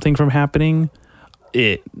preventing something from happening,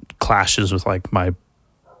 it clashes with like my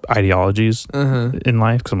ideologies in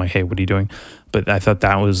life, because I'm like, hey, what are you doing? But I thought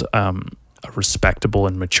that was a respectable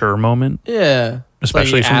and mature moment. Yeah.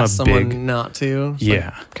 Especially like from ask a someone big, not to. It's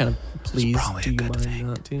yeah. like, kind of, please, do you mind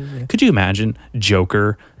not to? Yeah. Could you imagine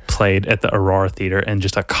Joker played at the Aurora Theater and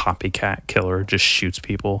just a copycat killer just shoots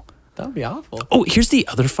people? That would be awful. Oh, here's the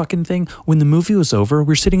other fucking thing. When the movie was over, we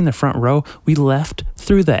were sitting in the front row. We left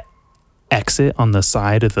through the exit on the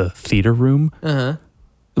side of the theater room,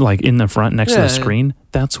 like in the front next to the screen.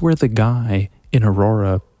 That's where the guy in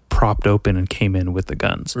Aurora propped open and came in with the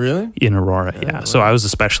guns. Really? In Aurora, yeah. So I was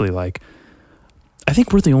especially like, I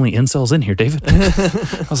think we're the only incels in here, David.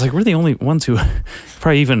 I was like, we're the only ones who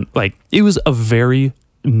probably even, like, it was a very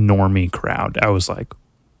normie crowd. I was like,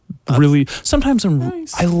 really, sometimes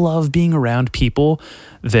I love being around people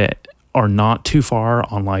that are not too far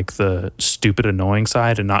on like the stupid annoying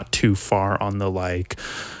side and not too far on the like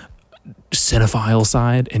cinephile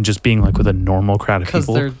side, and just being like with a normal crowd of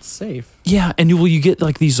people. Because they're safe. Yeah, and you get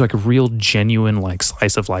like these like real genuine like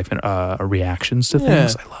slice of life and reactions to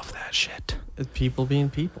things. I love that shit. It's people being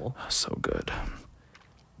people. So good.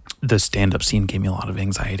 The stand-up scene gave me a lot of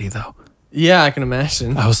anxiety though. Yeah, I can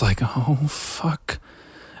imagine. I was like, oh fuck.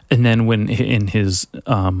 And then when in his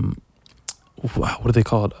what do they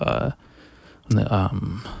call it?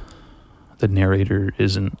 The narrator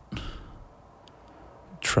isn't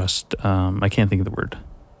trust. I can't think of the word.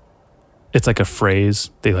 It's like a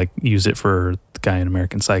phrase. They like use it for the guy in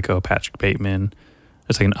American Psycho, Patrick Bateman.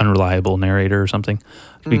 It's like an unreliable narrator or something,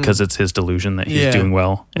 because it's his delusion that he's doing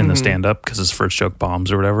well in the stand-up because his first joke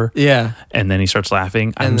bombs or whatever. Yeah. And then he starts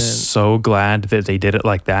laughing. I'm so glad that they did it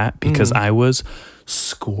like that, because I was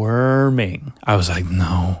squirming. I was like,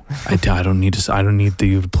 no, I don't need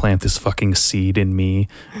you to plant this fucking seed in me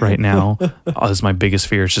right now. That's my biggest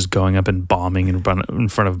fear. It's just going up and bombing in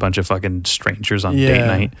front of a bunch of fucking strangers on date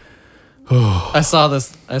night. I saw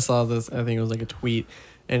this. I think it was like a tweet,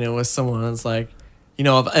 and it was someone that's like,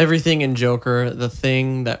 of everything in Joker, the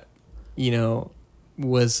thing that,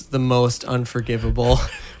 was the most unforgivable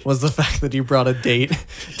was the fact that he brought a date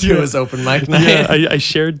to his open mic night. Yeah, I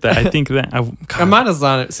shared that. I think that I might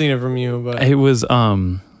have seen it from you, but it was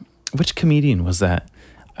which comedian was that?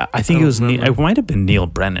 I think it was it might have been Neil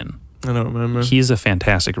Brennan. I don't remember. He's a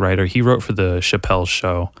fantastic writer. He wrote for the Chappelle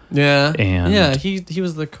Show. Yeah, and yeah, he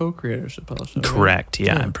was the co-creator of Chappelle Show. Correct. Right?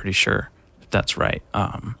 Yeah, I'm pretty sure that's right.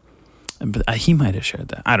 But he might have shared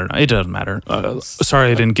that. I don't know. It doesn't matter.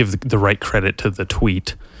 Sorry, I didn't give the right credit to the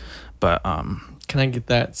tweet. But can I get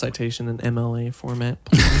that citation in MLA format,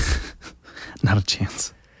 please? Not a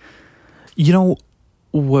chance. You know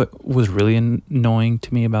what was really annoying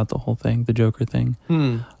to me about the whole thing, the Joker thing?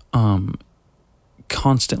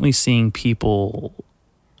 Constantly seeing people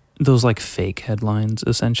those like fake headlines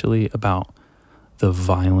essentially about the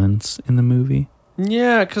violence in the movie.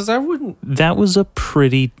 Yeah, because I wouldn't. That was a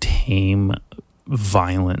pretty tame,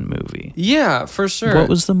 violent movie. Yeah, for sure. What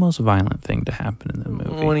was the most violent thing to happen in the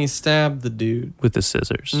movie? When he stabbed the dude with the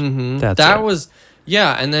scissors. Mm-hmm. That was,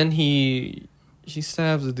 yeah. And then he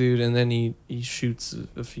stabs a dude, and then he shoots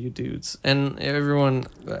a few dudes, and everyone,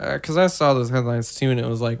 because I saw those headlines too, and it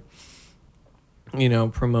was like,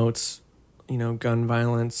 promotes, gun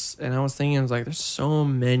violence, and I was thinking, I was like, there's so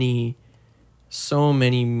many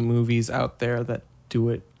movies out there that do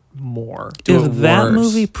it more. If that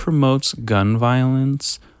movie promotes gun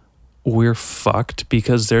violence, we're fucked,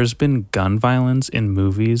 because there's been gun violence in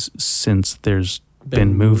movies since there's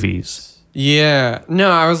been movies. Yeah. No,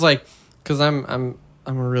 I was like, because I'm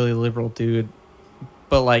a really liberal dude,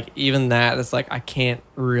 but like even that, it's like I can't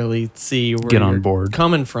really see where Get on you're board.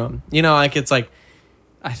 coming from. Like it's like,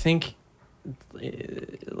 I think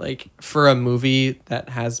like for a movie that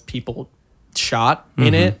has people shot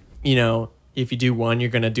in it, if you do one,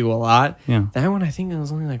 you're gonna do a lot. Yeah. That one, I think it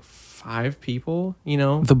was only like 5 people.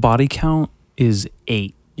 The body count is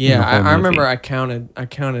 8. Yeah, I remember I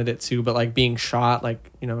counted it too, but like being shot, like,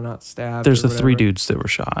 not stabbed. There's or the 3 whatever. dudes that were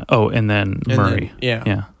shot. Oh, and then Murray.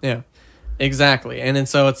 Yeah. Exactly. And then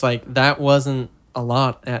so it's like that wasn't a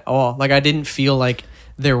lot at all. Like I didn't feel like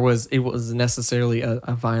it was necessarily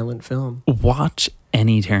a violent film. Watch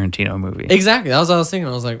any Tarantino movie. Exactly. That was what I was thinking.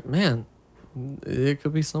 I was like, man, it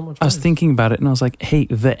could be so much. I was thinking about it, and I was like, hey,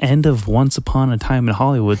 the end of Once Upon a Time in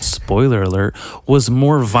Hollywood, spoiler alert, was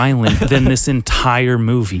more violent than this entire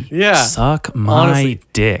movie. Yeah. Suck my Honestly,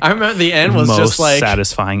 dick. I remember the end was most just like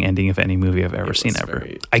satisfying ending of any movie I've ever seen ever.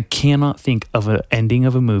 very- I cannot think of an ending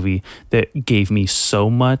of a movie that gave me so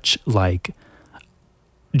much like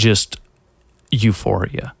just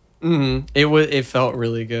euphoria. It felt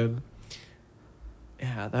really good.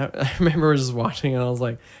 Yeah, I remember just watching it. I was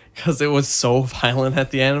like, because it was so violent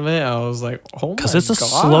at the end of it. I was like, oh my god. Because it's a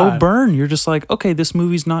slow burn. You're just like, okay, this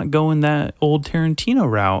movie's not going that old Tarantino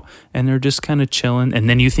route. And they're just kind of chilling. And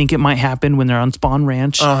then you think it might happen when they're on Spawn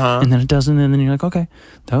Ranch. And then it doesn't. And then you're like, okay,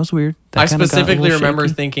 that was weird. That I kinda got a specifically little remember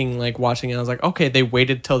shaky. thinking, like, watching it, I was like, okay, they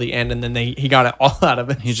waited till the end, and then he got it all out of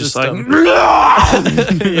it. He's just system.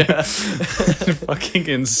 like, yeah. fucking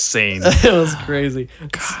insane. It was crazy.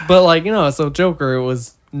 But, like, so Joker, it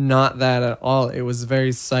was not that at all. It was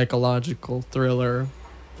very psychological thriller.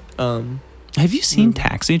 Have you seen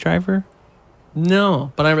Taxi Driver?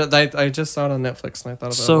 No, but I just saw it on Netflix, and I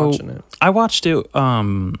thought about watching it. I watched it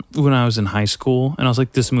when I was in high school, and I was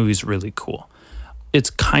like, this movie's really cool. It's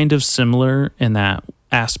kind of similar in that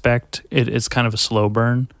aspect. It's kind of a slow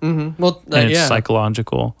burn. Mm-hmm. Well, And it's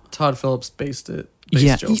psychological. Todd Phillips based Joker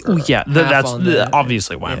That's on that.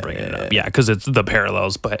 obviously why I'm bringing it up. Yeah, because it's the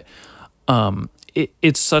parallels. But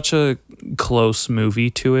it's such a close movie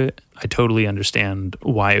to it. I totally understand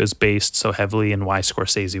why it was based so heavily and why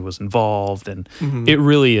Scorsese was involved. And it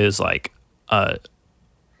really is like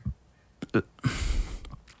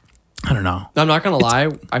I don't know. I'm not gonna lie.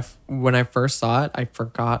 When I first saw it, I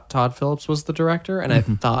forgot Todd Phillips was the director, and I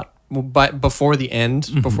thought, but before the end,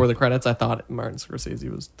 before the credits, I thought Martin Scorsese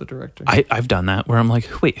was the director. I've done that where I'm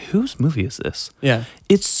like, wait, whose movie is this? Yeah,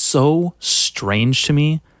 It's so strange to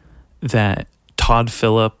me that Todd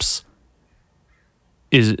Phillips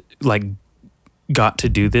is like got to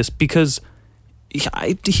do this, because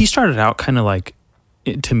he started out kind of like,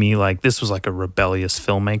 to me, like this was like a rebellious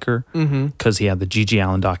filmmaker, because he had the Gigi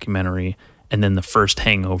Allen documentary, and then the first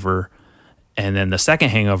Hangover, and then the second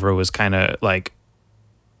Hangover was kind of like,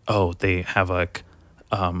 oh, they have like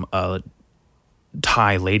a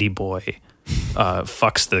Thai lady boy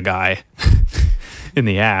fucks the guy in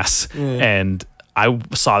the ass, and I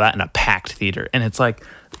saw that in a packed theater, and it's like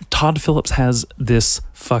Todd Phillips has this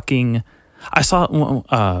fucking. I saw one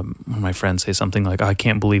of my friends say something like, I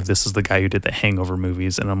can't believe this is the guy who did the Hangover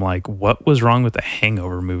movies. And I'm like, what was wrong with the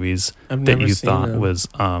Hangover movies that you thought was...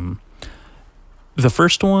 the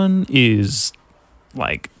first one is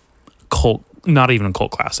like cult, not even a cult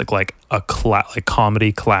classic, like a like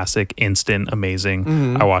comedy classic, instant,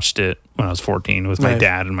 amazing. I watched it when I was 14 with my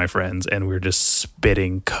dad and my friends, and we were just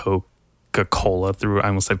spitting Coca-Cola through, I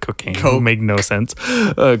almost said cocaine. Coke. Made no sense.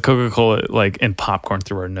 Coca-Cola, like, and popcorn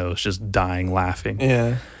through our nose, just dying laughing.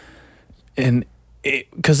 Yeah. And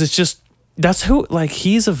because it's just, that's who, like,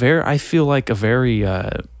 he's I feel like a very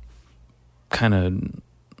kind of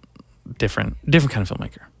different kind of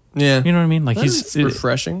filmmaker. Yeah. You know what I mean? Like, It's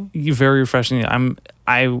refreshing. Very refreshing.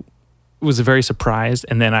 I was very surprised,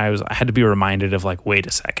 and then I had to be reminded of, like, wait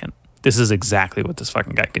a second. This is exactly what this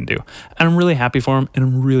fucking guy can do. And I'm really happy for him, and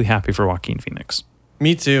I'm really happy for Joaquin Phoenix.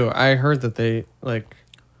 Me too. I heard that they, like,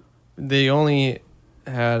 they only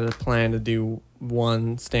had a plan to do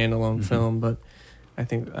one standalone film, but I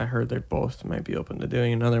think I heard they both might be open to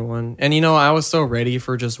doing another one. And I was so ready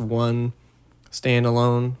for just one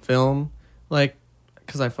standalone film, like,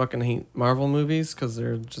 because I fucking hate Marvel movies because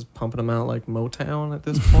they're just pumping them out like Motown at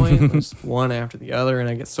this point. There's one after the other, and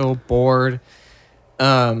I get so bored.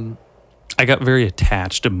 I got very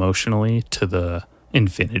attached emotionally to the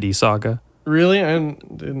Infinity Saga. Really, I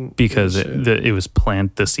didn't because give a shit. it was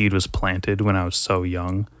the seed was planted when I was so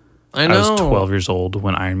young. I know. I was 12 years old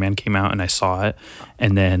when Iron Man came out, and I saw it,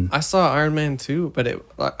 and then I saw Iron Man too, but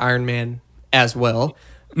Iron Man as well.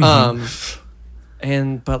 But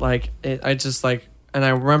like I just like, and I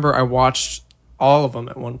remember I watched all of them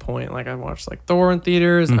at one point. Like I watched like Thor in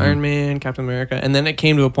theaters, Iron Man, Captain America, and then it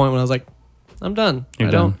came to a point when I was like, I'm done. You're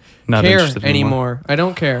I done. don't Not care interested anymore. I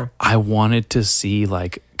don't care. I wanted to see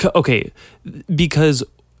because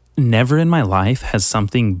never in my life has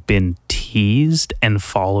something been teased and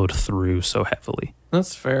followed through so heavily.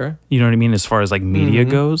 That's fair. You know what I mean? As far as like media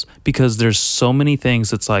goes, because there's so many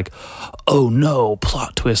things that's like, oh no,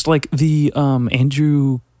 plot twist. Like the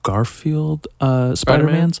Andrew Garfield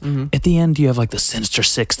Spider-Man's. At the end, you have like the Sinister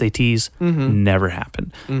Six they tease. Never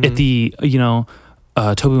happened. At the,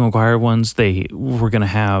 Tobey Maguire ones, they were going to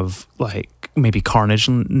have like maybe Carnage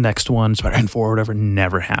next one, Spider-Man 4 or whatever.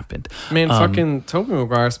 Never happened. Man, fucking Tobey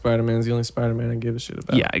Maguire Spider-Man is the only Spider-Man I give a shit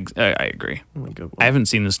about. Yeah, I agree. Only good one. I haven't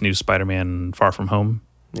seen this new Spider-Man Far From Home,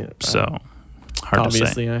 Yeah, hard to say.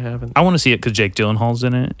 obviously I haven't. I want to see it because Jake Gyllenhaal's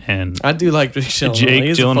in it, and I do like Jake Gyllenhaal. Jake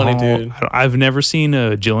He's a funny dude. Gyllenhaal. I've never seen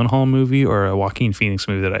a Gyllenhaal movie or a Joaquin Phoenix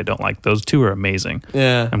movie that I don't like. Those two are amazing.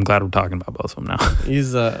 Yeah, I'm glad we're talking about both of them now.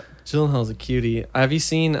 he's Gyllenhaal's a cutie. Have you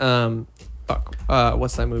seen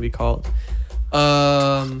what's that movie called?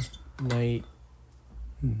 Night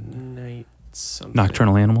something.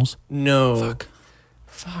 Nocturnal Animals. No.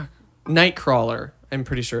 Fuck. Nightcrawler. I'm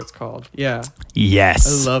pretty sure it's called. Yeah.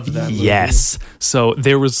 Yes. I love that movie. Yes. So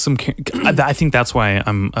there was some. I think that's why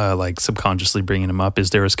I'm like subconsciously bringing him up.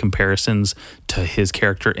 Is there was comparisons to his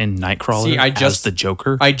character in Nightcrawler as the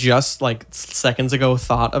Joker? I just like seconds ago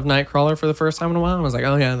thought of Nightcrawler for the first time in a while, and I was like,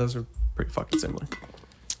 oh yeah, those are pretty fucking similar.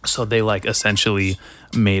 So they like essentially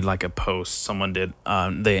made like a post. Someone did.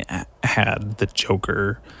 They had the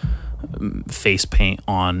Joker face paint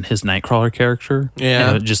on his Nightcrawler character. Yeah.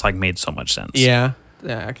 And it just like made so much sense. Yeah,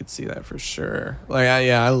 I could see that for sure. Like,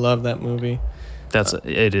 I love that movie.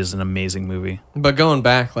 It is an amazing movie. But going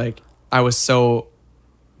back, like, I was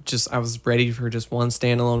ready for just one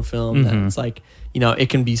standalone film. That it's like, it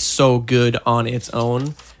can be so good on its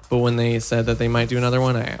own. But when they said that they might do another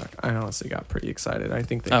one, I honestly got pretty excited. I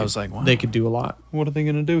think was like, wow. They could do a lot. What are they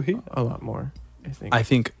gonna do here? A lot more, I think. I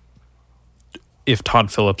think if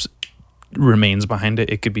Todd Phillips remains behind it,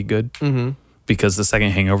 it could be good. Because the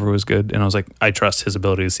second Hangover was good, and I was like, I trust his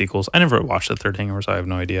ability to sequels. I never watched the third Hangover, so I have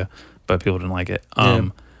no idea, but people didn't like it.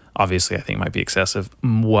 Obviously, I think it might be excessive.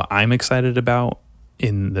 What I'm excited about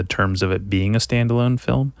in the terms of it being a standalone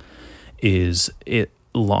film is it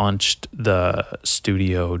launched the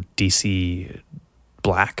studio DC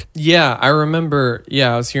Black. Yeah, I remember.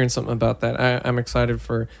 Yeah, I was hearing something about that. I'm excited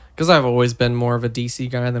because I've always been more of a DC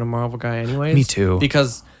guy than a Marvel guy anyways. Me too.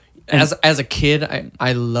 Because as a kid,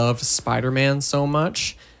 I loved Spider-Man so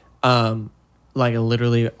much. Like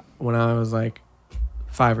literally when I was like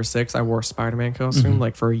 5 or 6, I wore a Spider-Man costume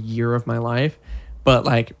like for a year of my life. But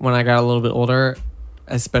like when I got a little bit older,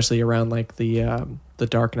 especially around like the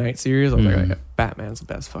Dark Knight series, I was like, Batman's the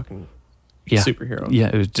best fucking superhero. Yeah,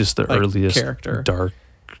 it was just the earliest character. Dark,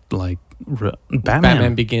 like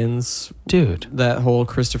Batman Begins, dude. That whole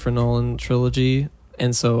Christopher Nolan trilogy,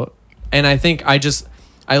 and I think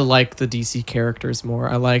I like the DC characters more.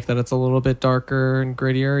 I like that it's a little bit darker and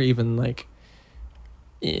grittier, even like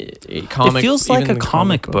comic. It feels like a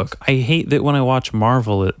comic book. I hate that when I watch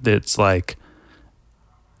Marvel, it's like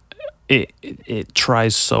it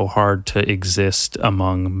tries so hard to exist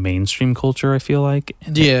among mainstream culture. I feel like,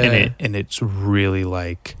 and it's really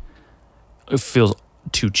like it feels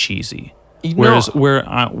too cheesy. Whereas where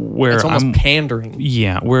it's almost I'm pandering.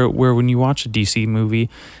 Yeah, where when you watch a DC movie,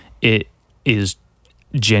 it is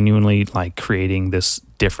genuinely like creating this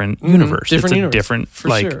different universe. Different it's a universe, different for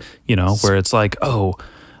like sure. Where it's like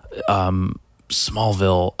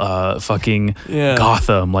Smallville, fucking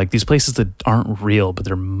Gotham, like these places that aren't real, but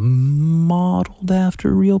they're modeled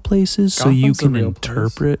after real places, so you can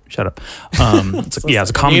interpret. Shut up. It's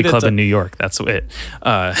a comedy club in New York. That's it.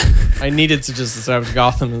 I needed to just establish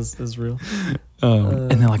Gotham is real.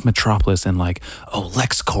 And then like Metropolis and like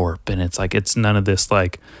LexCorp, and it's like it's none of this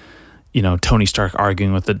like Tony Stark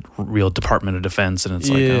arguing with the real Department of Defense, and it's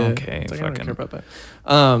like, okay, It's like, I don't care fucking. about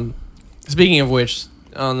that. Speaking of which,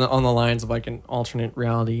 on the lines of like an alternate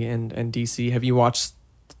reality and DC, have you watched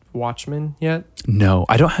Watchmen yet? No,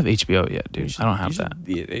 I don't have HBO yet, dude. I don't have You should that.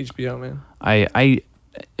 be at HBO, man. I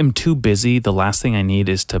am too busy. The last thing I need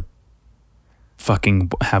is to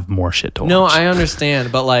fucking have more shit to watch. No, I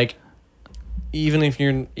understand, but like, even if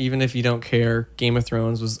you don't care, Game of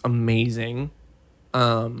Thrones was amazing.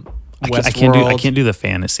 I can't do the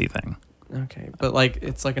fantasy thing. Okay, but like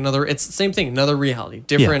it's the same thing, another reality,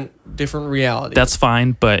 different reality. That's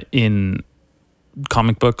fine, but in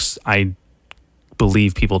comic books, I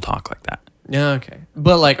believe people talk like that. yeah, okay.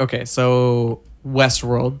 But like, okay, so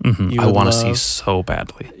Westworld, I want to see so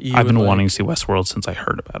badly. You I've been would wanting to see Westworld since I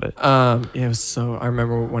heard about it. it was so. I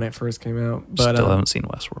remember when it first came out, but Still haven't seen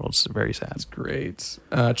Westworld. It's very sad. it's great.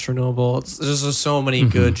 Chernobyl. There's just so many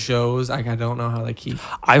good shows. Like I don't know how they keep.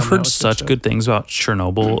 I've coming out heard with such shows. good things about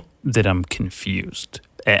Chernobyl that I'm confused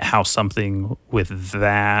at how something with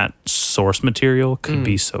that source material could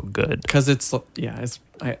be so good. Because it's No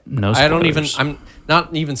I don't even. spoilers. I'm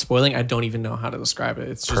not even spoiling. I don't even know how to describe it.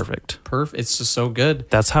 It's just Perfect. It's just so good.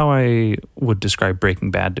 That's how I would describe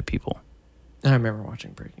Breaking Bad to people. I remember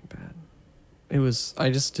watching Breaking Bad. I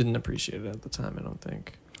just didn't appreciate it at the time. I don't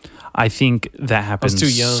think. I think that happens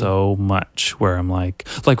too young. so much where I'm like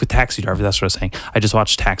with Taxi Driver, that's what I was saying. I just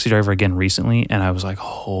watched Taxi Driver again recently and I was like,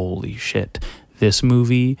 holy shit, this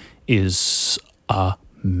movie is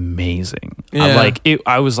amazing. Yeah.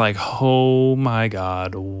 I was like, oh my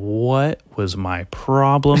God, what was my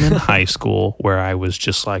problem in high school where I was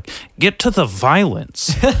just like, get to the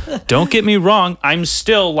violence. Don't get me wrong. I'm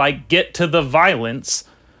still like, get to the violence.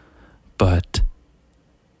 But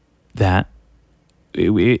that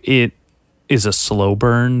it is a slow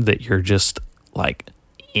burn that you're just like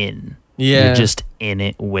in. Yeah. You're just in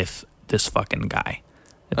it with this fucking guy.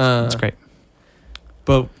 It's great.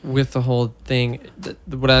 But with the whole thing,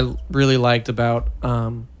 what I really liked about,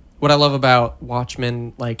 what I love about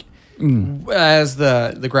Watchmen, like as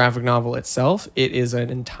the graphic novel itself, it is an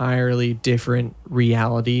entirely different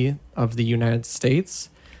reality of the United States.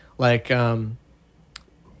 Like,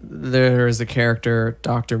 there is a character,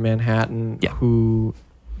 Dr. Manhattan, Yeah. who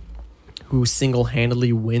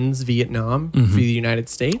single-handedly wins Vietnam for the United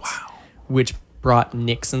States, which brought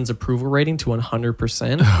Nixon's approval rating to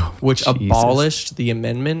 100%, which Jesus. abolished the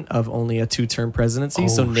amendment of only a 2-term presidency.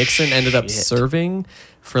 So Nixon ended up shit. serving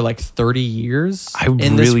for like 30 years I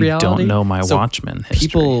in this really reality. don't know my So Watchmen history.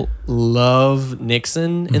 people love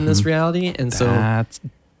Nixon in this reality. And so,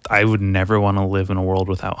 I would never want to live in a world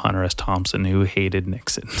without Hunter S. Thompson, who hated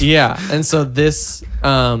Nixon. yeah. And so this,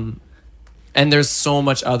 and there's so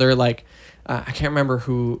much other, like, I can't remember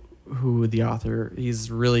who the author, he's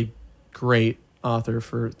really great author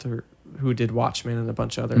who did Watchmen and a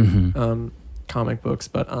bunch of other comic books,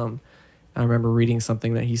 but I remember reading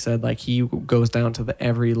something that he said like he goes down to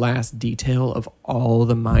every last detail of all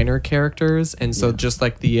the minor characters, and so just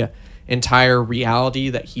like the entire reality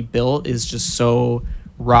that he built is just so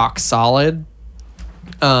rock solid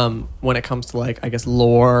when it comes to like I guess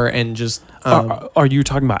lore and just Are you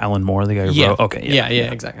talking about Alan Moore, the guy who wrote? Okay, yeah,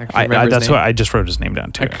 exactly. I can't remember his that's name. why I just wrote his name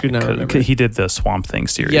down too. I could not remember. He did the Swamp Thing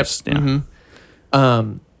series. Yep.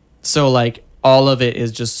 Yeah. So like all of it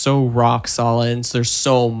is just so rock solid, and so there's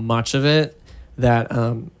so much of it that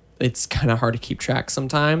it's kind of hard to keep track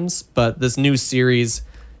sometimes. But this new series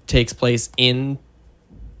takes place in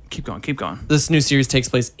Keep going. this new series takes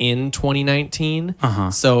place in 2019.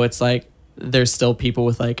 So it's like there's still people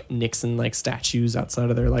with like Nixon like statues outside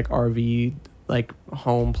of their like RV like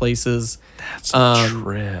home places. That's a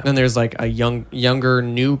trip. And there's like a younger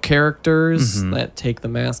new characters that take the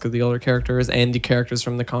mask of the older characters, and the characters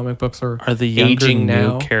from the comic books are Are the younger aging new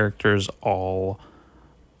now. characters all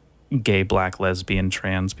gay, black, lesbian,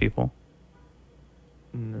 trans people?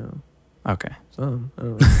 No, Okay. some. I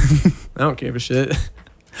don't know. I don't give a shit.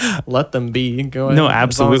 Let them be. Go ahead. No,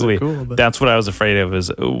 As long as they're absolutely. cool, but- That's what I was afraid of. Is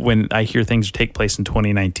when I hear things take place in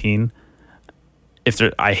 2019.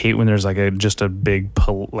 I hate when there's like just a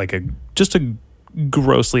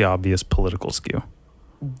grossly obvious political skew,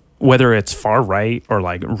 whether it's far right or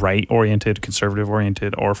like right oriented, conservative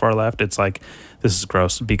oriented, or far left. It's like, this is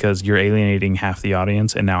gross because you're alienating half the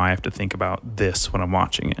audience, and now I have to think about this when I'm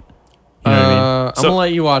watching it. You know what I mean? I'm gonna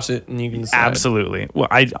let you watch it, and you can decide. Absolutely. Well,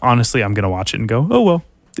 I'm gonna watch it and go, oh well.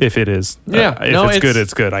 If it is, Yeah, if no, it's good, it's-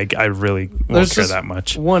 it's good. I really won't There's care just that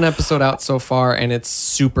much. one episode out so far, and it's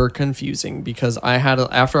super confusing because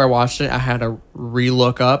after I watched it, I had to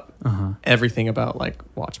relook up everything about like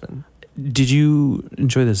Watchmen. Did you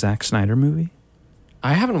enjoy the Zack Snyder movie?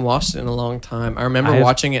 I haven't watched it in a long time. I remember I have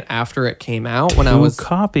watching it after it came out when I 2 was.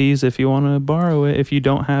 copies if you want to borrow it. If you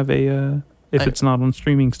don't have if it's not on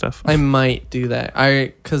streaming stuff. I might do that.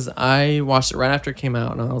 Because I watched it right after it came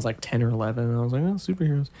out, and I was like 10 or 11, and I was like, oh,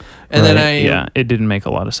 superheroes. And then it didn't make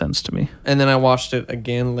a lot of sense to me. And then I watched it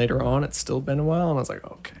again later on. It's still been a while, and I was like,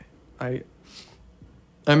 okay. I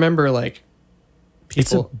remember like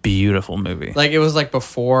It's a people beautiful movie. like it was like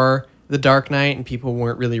before The Dark Knight, and people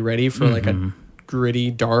weren't really ready for like a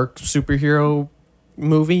gritty, dark superhero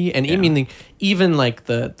movie. And even like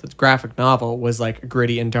the graphic novel was like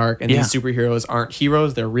gritty and dark, and these superheroes aren't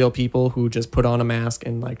heroes. They're real people who just put on a mask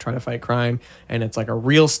and like try to fight crime, and it's like a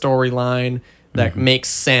real storyline that makes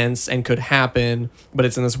sense and could happen, but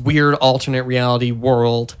it's in this weird alternate reality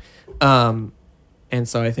world. And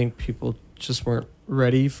so I think people just weren't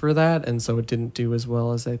ready for that, and so it didn't do as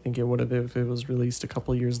well as I think it would have if it was released a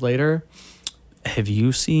couple years later. Have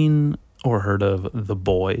you seen or heard of The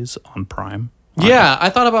Boys on Prime? Yeah, I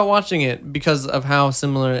thought about watching it because of how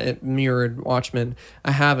similar it mirrored Watchmen.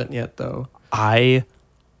 I haven't yet, though. I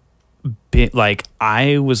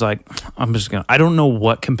was like, I don't know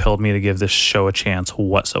what compelled me to give this show a chance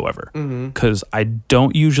whatsoever. Because I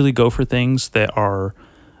don't usually go for things that are,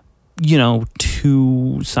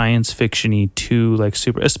 too science fiction-y, too like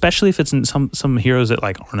super, especially if it's in some heroes that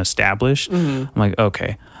like aren't established. I'm like,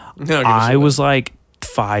 okay. I was like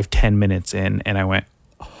 5-10 minutes in, and I went,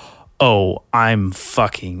 oh, I'm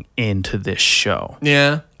fucking into this show.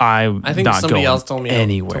 Yeah. I think not somebody going else told me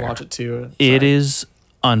anywhere. to watch it too. It is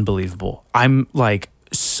unbelievable. I'm like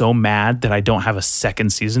so mad that I don't have a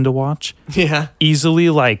second season to watch. Yeah. Easily,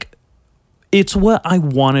 like, it's what I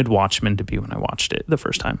wanted Watchmen to be when I watched it the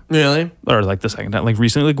first time. Really? Or like the second time. Like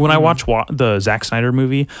recently, like when I watched the Zack Snyder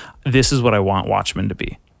movie, this is what I want Watchmen to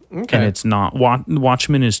be. Okay. And it's not.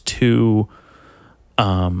 Watchmen is too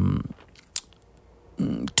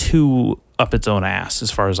up its own ass as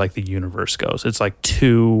far as like the universe goes. It's like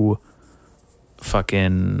too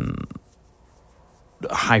fucking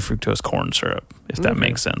high fructose corn syrup, if that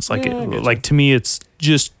makes sense. Like, Yeah, I get you. like to me, it's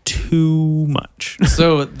just too much.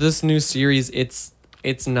 So this new series, it's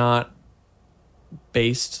not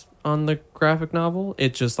based on the graphic novel.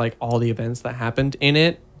 It's just like all the events that happened in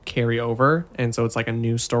it carry over, and so it's like a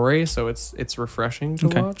new story. So it's refreshing to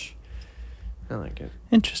watch. I like it.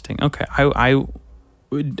 Interesting. Okay,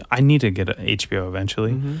 I need to get an HBO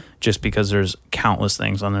eventually, just because there's countless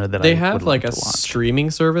things on there that They I have would like a to watch.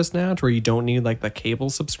 streaming service now to where you don't need like the cable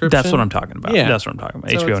subscription. That's what I'm talking about. Yeah. That's what I'm talking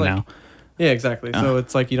about. So HBO it's like- now. Yeah, exactly. So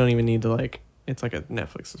it's like you don't even need to like. It's like a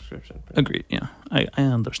Netflix subscription. Agreed. Yeah, I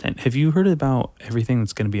understand. Have you heard about everything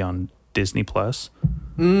that's going to be on Disney Plus?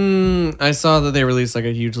 I saw that they released like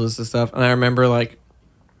a huge list of stuff, and I remember like,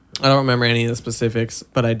 I don't remember any of the specifics,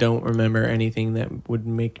 but I don't remember anything that would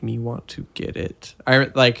make me want to get it. I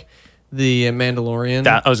like the Mandalorian.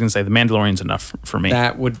 That I was going to say, The Mandalorian's enough for me.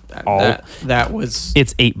 That would that was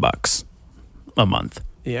It's $8 a month.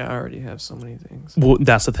 yeah. I already have so many things. Well,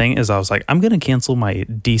 that's the thing is I was like, I'm going to cancel my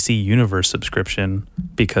DC Universe subscription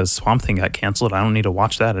because Swamp Thing got canceled. I don't need to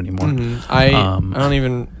watch that anymore. I don't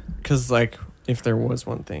even because like if there was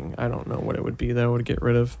one thing, I don't know what it would be that I would get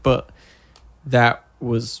rid of, but that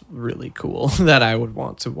was really cool that I would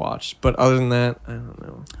want to watch. But other than that, I don't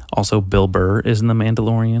know. Also, Bill Burr is in The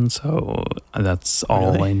Mandalorian, so that's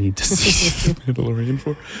all Really? I need to see The Mandalorian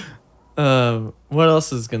for. What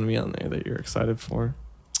else is going to be on there that you're excited for?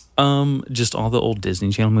 Just all the old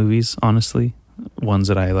Disney Channel movies, honestly. Ones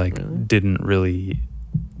that I like Really? didn't really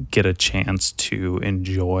get a chance to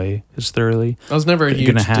enjoy as thoroughly. I was never a They're huge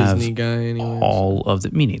gonna have Disney guy anyway. All of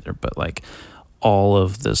the me neither, but like all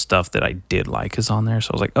of the stuff that I did like is on there. So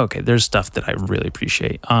I was like, okay, there's stuff that I really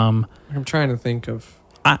appreciate. I'm trying to think of.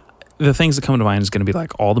 The things that come to mind is going to be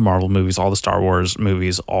like all the Marvel movies, all the Star Wars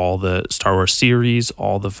movies, all the Star Wars series,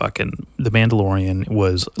 all the Mandalorian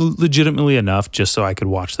was legitimately enough just so I could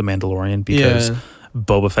watch The Mandalorian because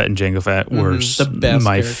Boba Fett and Jango Fett were The best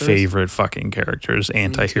my characters. favorite fucking characters,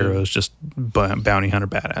 anti-heroes, just bounty hunter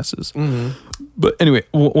badasses. Mm-hmm. But anyway,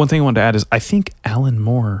 one thing I wanted to add is I think Alan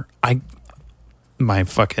Moore, my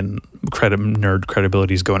fucking nerd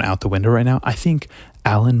credibility is going out the window right now. I think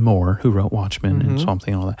Alan Moore, who wrote Watchmen and Swamp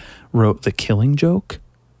Thing and all that, wrote The Killing Joke,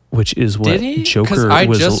 which is what Did he? 'Cause Joker I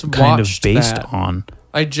was just kind of watched based that. on.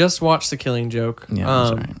 I just watched The Killing Joke. Yeah,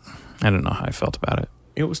 that's all right. I don't know how I felt about it.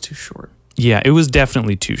 It was too short. Yeah, it was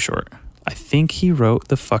definitely too short. I think he wrote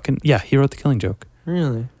he wrote The Killing Joke.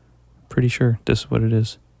 Really? Pretty sure this is what it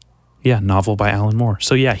is. Yeah, novel by Alan Moore.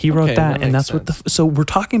 So yeah, he wrote Okay, that, that and makes that's what sense. so we're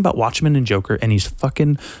talking about Watchmen and Joker, and he's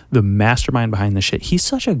fucking the mastermind behind this shit. He's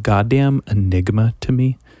such a goddamn enigma to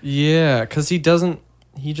me. Yeah, because he doesn't.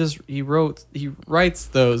 he writes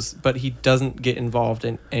those, but he doesn't get involved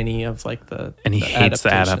in any of like the And he the hates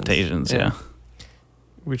the adaptations. Yeah.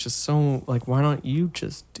 Which is so like, why don't you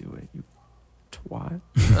just do it, you twat?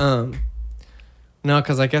 No,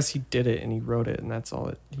 because I guess he did it and he wrote it, and that's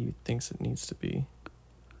all he thinks it needs to be.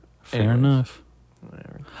 Fair Anyways, enough.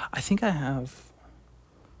 Whatever. I think I have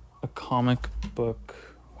a comic book.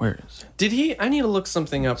 Where is it? Did he? I need to look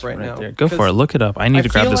something up right now. there. Go for it. Look it up. I need to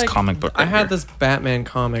grab feel this like comic book. I Right had here. this Batman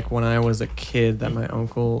comic when I was a kid that my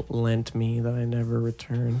uncle lent me that I never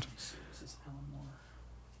returned.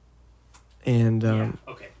 And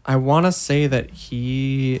Okay. I want to say that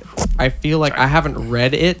I feel like I haven't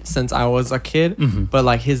read it since I was a kid, Mhm. but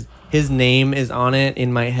like his name is on it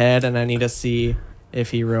in my head, and I need to see if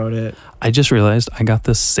he wrote it. I just realized I got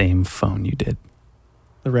the same phone you did.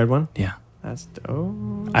 The red one? Yeah. That's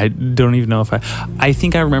dope. I don't even know if I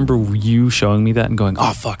think I remember you showing me that and going,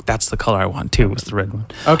 "Oh fuck, that's the color I want too." Was the red one?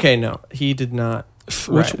 Okay, no, he did not.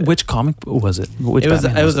 write it. Which comic was it? Which It was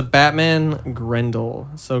Batman a Batman Grendel.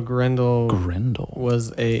 So Grendel Grendel.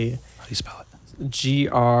 was a How do you spell it?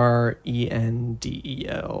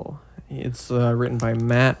 Grendel. It's written by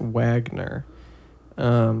Matt Wagner.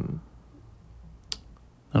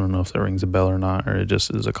 I don't know if that rings a bell or not, or it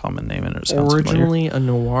just is a common name and it sounds familiar. Originally a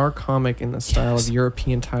noir comic in the style Yes. of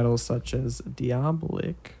European titles such as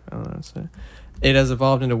Diabolic. I don't know how to say. It has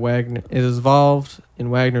evolved into Wagner. It has evolved, in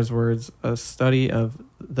Wagner's words, a study of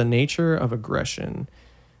the nature of aggression.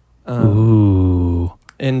 Ooh.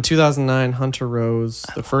 In 2009, Hunter Rose,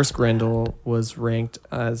 the first Grendel, was ranked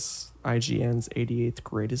as IGN's 88th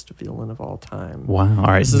greatest villain of all time. Wow. All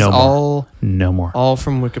right. This is No more. all No more.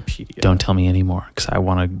 from Wikipedia. Don't tell me anymore because I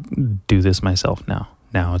want to do this myself now.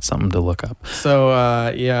 Now it's something to look up. So,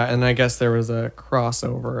 yeah, and I guess there was a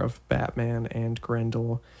crossover of Batman and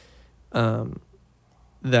Grendel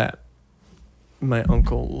that my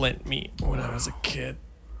uncle lent me when I was a kid.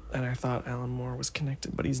 And I thought Alan Moore was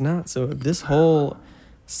connected, but he's not. So this whole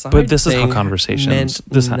side But this is how thing conversations. meant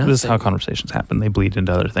This is how nothing. conversations happen. They bleed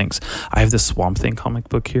into other things. I have this Swamp Thing comic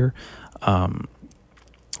book here.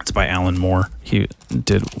 It's by Alan Moore. He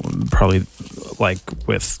did probably like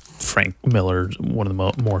with Frank Miller, one of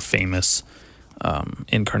the more famous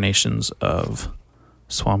incarnations of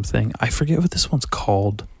Swamp Thing. I forget what this one's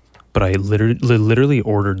called, but I literally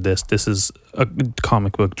ordered this. This is a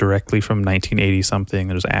comic book directly from 1980 something.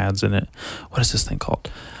 There's ads in it. What is this thing called?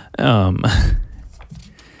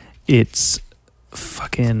 It's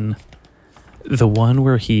fucking the one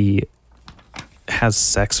where he has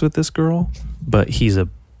sex with this girl, but he's a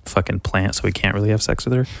fucking plant, so he can't really have sex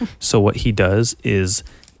with her. So what he does is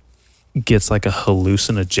gets like a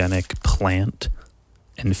hallucinogenic plant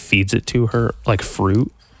and feeds it to her, like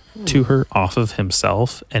fruit to her off of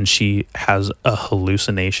himself, and she has a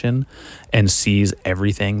hallucination and sees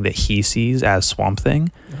everything that he sees as Swamp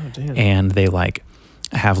Thing. Oh, damn. And they like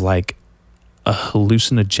have like a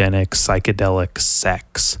hallucinogenic psychedelic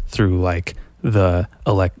sex through like the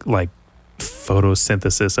like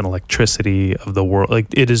photosynthesis and electricity of the world. Like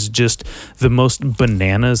it is just the most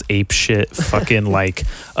bananas ape shit fucking like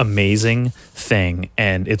amazing thing,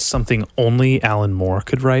 and it's something only Alan Moore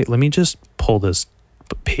could write. Let me just pull this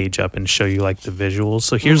page up and show you like the visuals.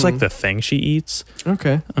 So here's like the thing she eats.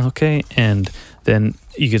 Okay. And then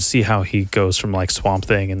you can see how he goes from like Swamp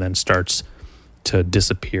Thing and then starts to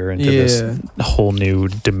disappear into this whole new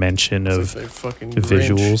dimension of It's like fucking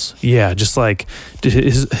visuals. Yeah, just like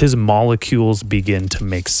his molecules begin to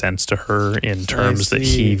make sense to her in terms that he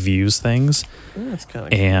see. views things. That's kind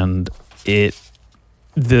of And the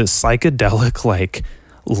psychedelic like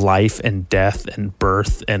life and death and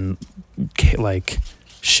birth and like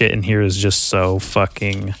shit in here is just so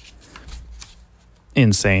fucking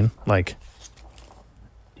insane. Like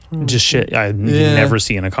just shit I never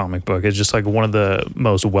see in a comic book. It's just like one of the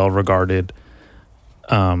most well-regarded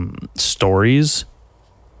stories.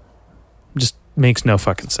 Just makes no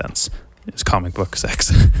fucking sense. It's comic book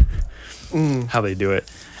sex. How they do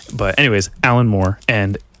it. But anyways, Alan Moore,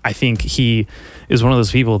 and I think he is one of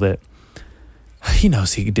those people that he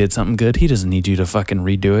knows he did something good. He doesn't need you to fucking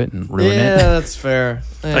redo it and ruin it. Yeah, that's fair.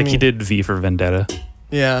 I Like he mean, did V for Vendetta.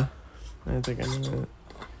 Yeah. I think I knew that.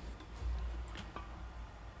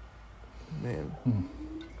 Man.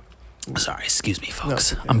 Sorry, excuse me,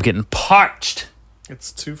 folks. it's okay. I'm getting parched.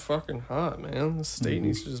 It's too fucking hot, man. The state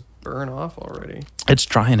needs to just burn off already. It's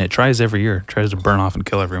trying. It tries every year. It tries to burn off and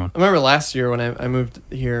kill everyone. I remember last year when I moved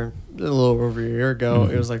here a little over a year ago,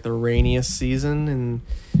 it was like the rainiest season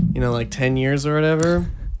in, like 10 years or whatever.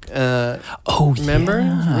 Oh, Remember? It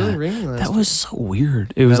was yeah. really rainy last That was so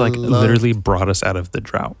weird. It was I like loved- literally brought us out of the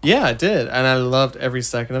drought. Yeah, it did. And I loved every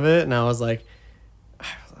second of it. And I was like,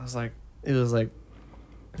 it was like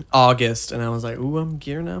August, and I was like, ooh, I'm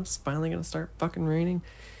gearing up. It's finally gonna start fucking raining,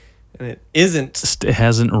 and it isn't. It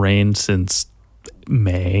hasn't rained since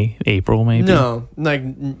April, maybe. No, like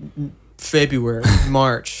February,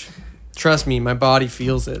 March. Trust me, my body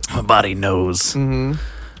feels it. My body knows. Mm-hmm.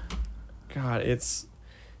 God, it's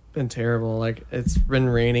been terrible. Like, it's been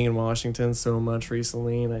raining in Washington so much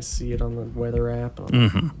recently, and I see it on the weather app. And I'm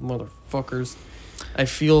like, motherfuckers. I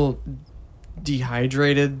feel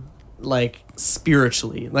dehydrated, like,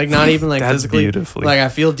 spiritually. Like, not even, like, That's physically. beautifully. Like, I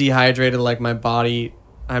feel dehydrated, like, my body,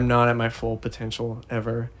 I'm not at my full potential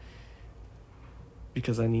ever.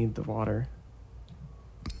 Because I need the water.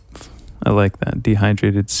 I like that.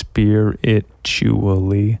 Dehydrated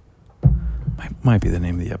spiritually. Might be the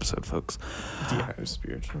name of the episode, folks. Dehydrated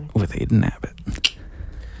spiritually. With Aiden Abbott.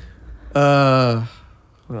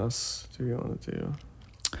 What else do we want to do?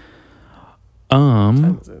 What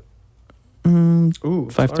time is it?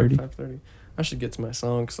 5:30. 5:30. I should get to my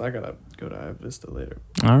song because I gotta go to Aya Vista later.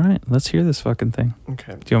 All right, let's hear this fucking thing.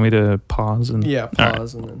 Okay. Do you want me to pause and? Yeah, All right.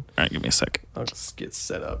 pause and then All right, give me a sec. I'll just get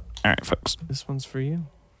set up. All right, folks. This one's for you.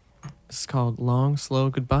 This is called Long, Slow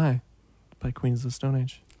Goodbye by Queens of the Stone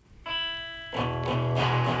Age.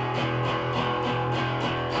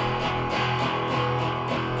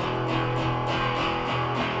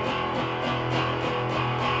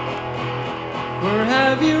 Where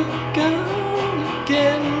have you gone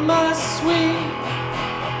again, my sweet?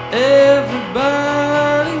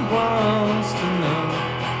 Everybody wants to know.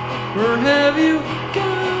 Where have you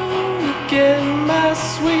gone again, my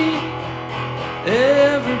sweet?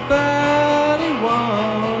 Everybody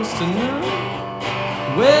wants to know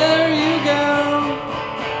where you go.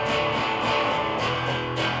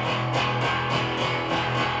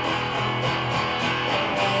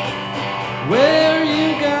 Where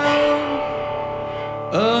you go.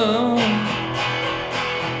 Oh.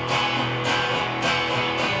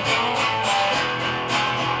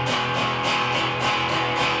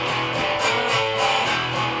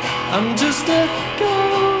 I'm just a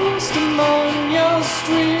ghost among your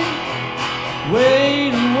street,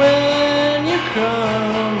 waiting when you're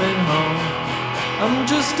coming home. I'm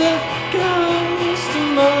just a ghost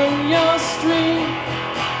among your street,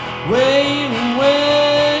 waiting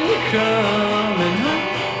when you're coming home.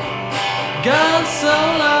 Gone so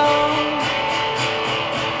long.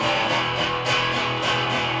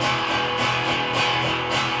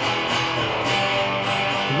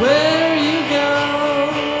 Where you go?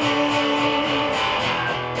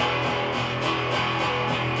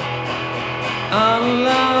 On a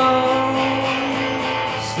long,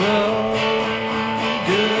 slow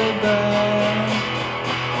goodbye.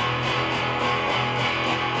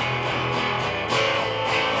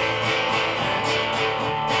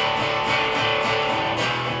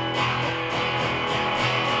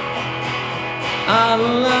 On a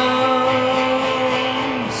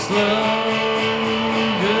long, slow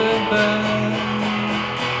goodbye.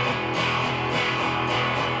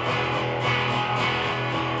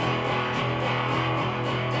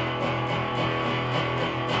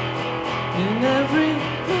 In every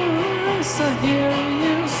voice I hear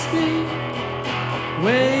you speak,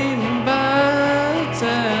 waiting by the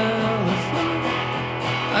telephone.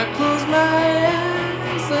 I close my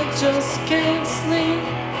eyes, I just can't sleep,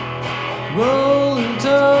 roll and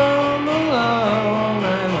tumble all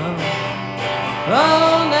night long,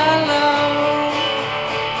 all night long.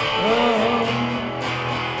 Oh.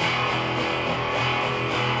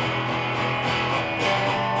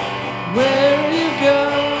 Where you go?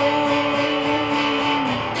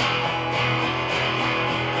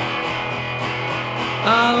 A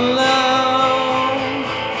long,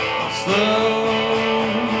 slow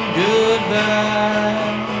goodbye.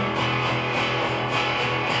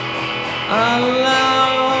 A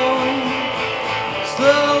long,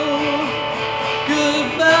 slow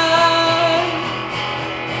goodbye.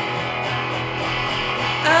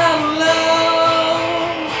 A long,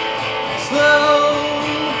 slow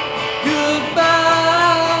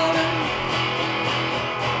goodbye.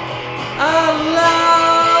 A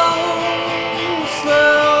long,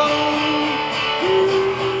 slow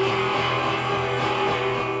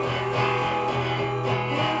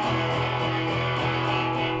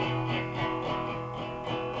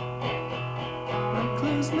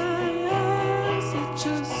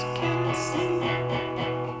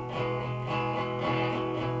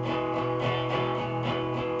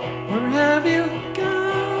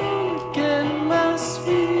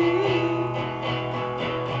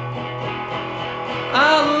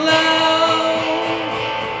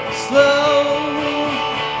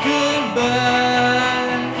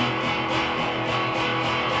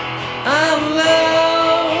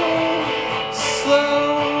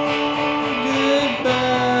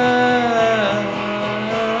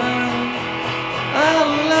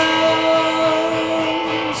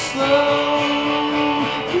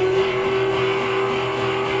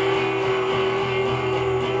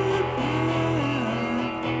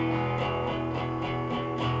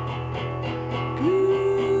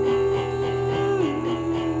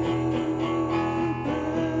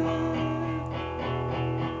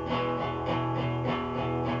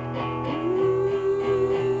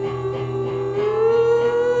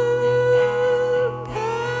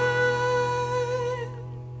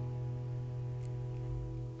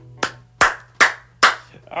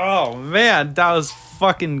Oh man, that was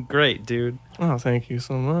fucking great, dude. Oh, thank you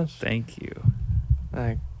so much. Thank you.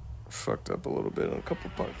 I fucked up a little bit on a couple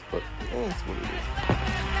parts, but that's what it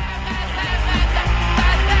is.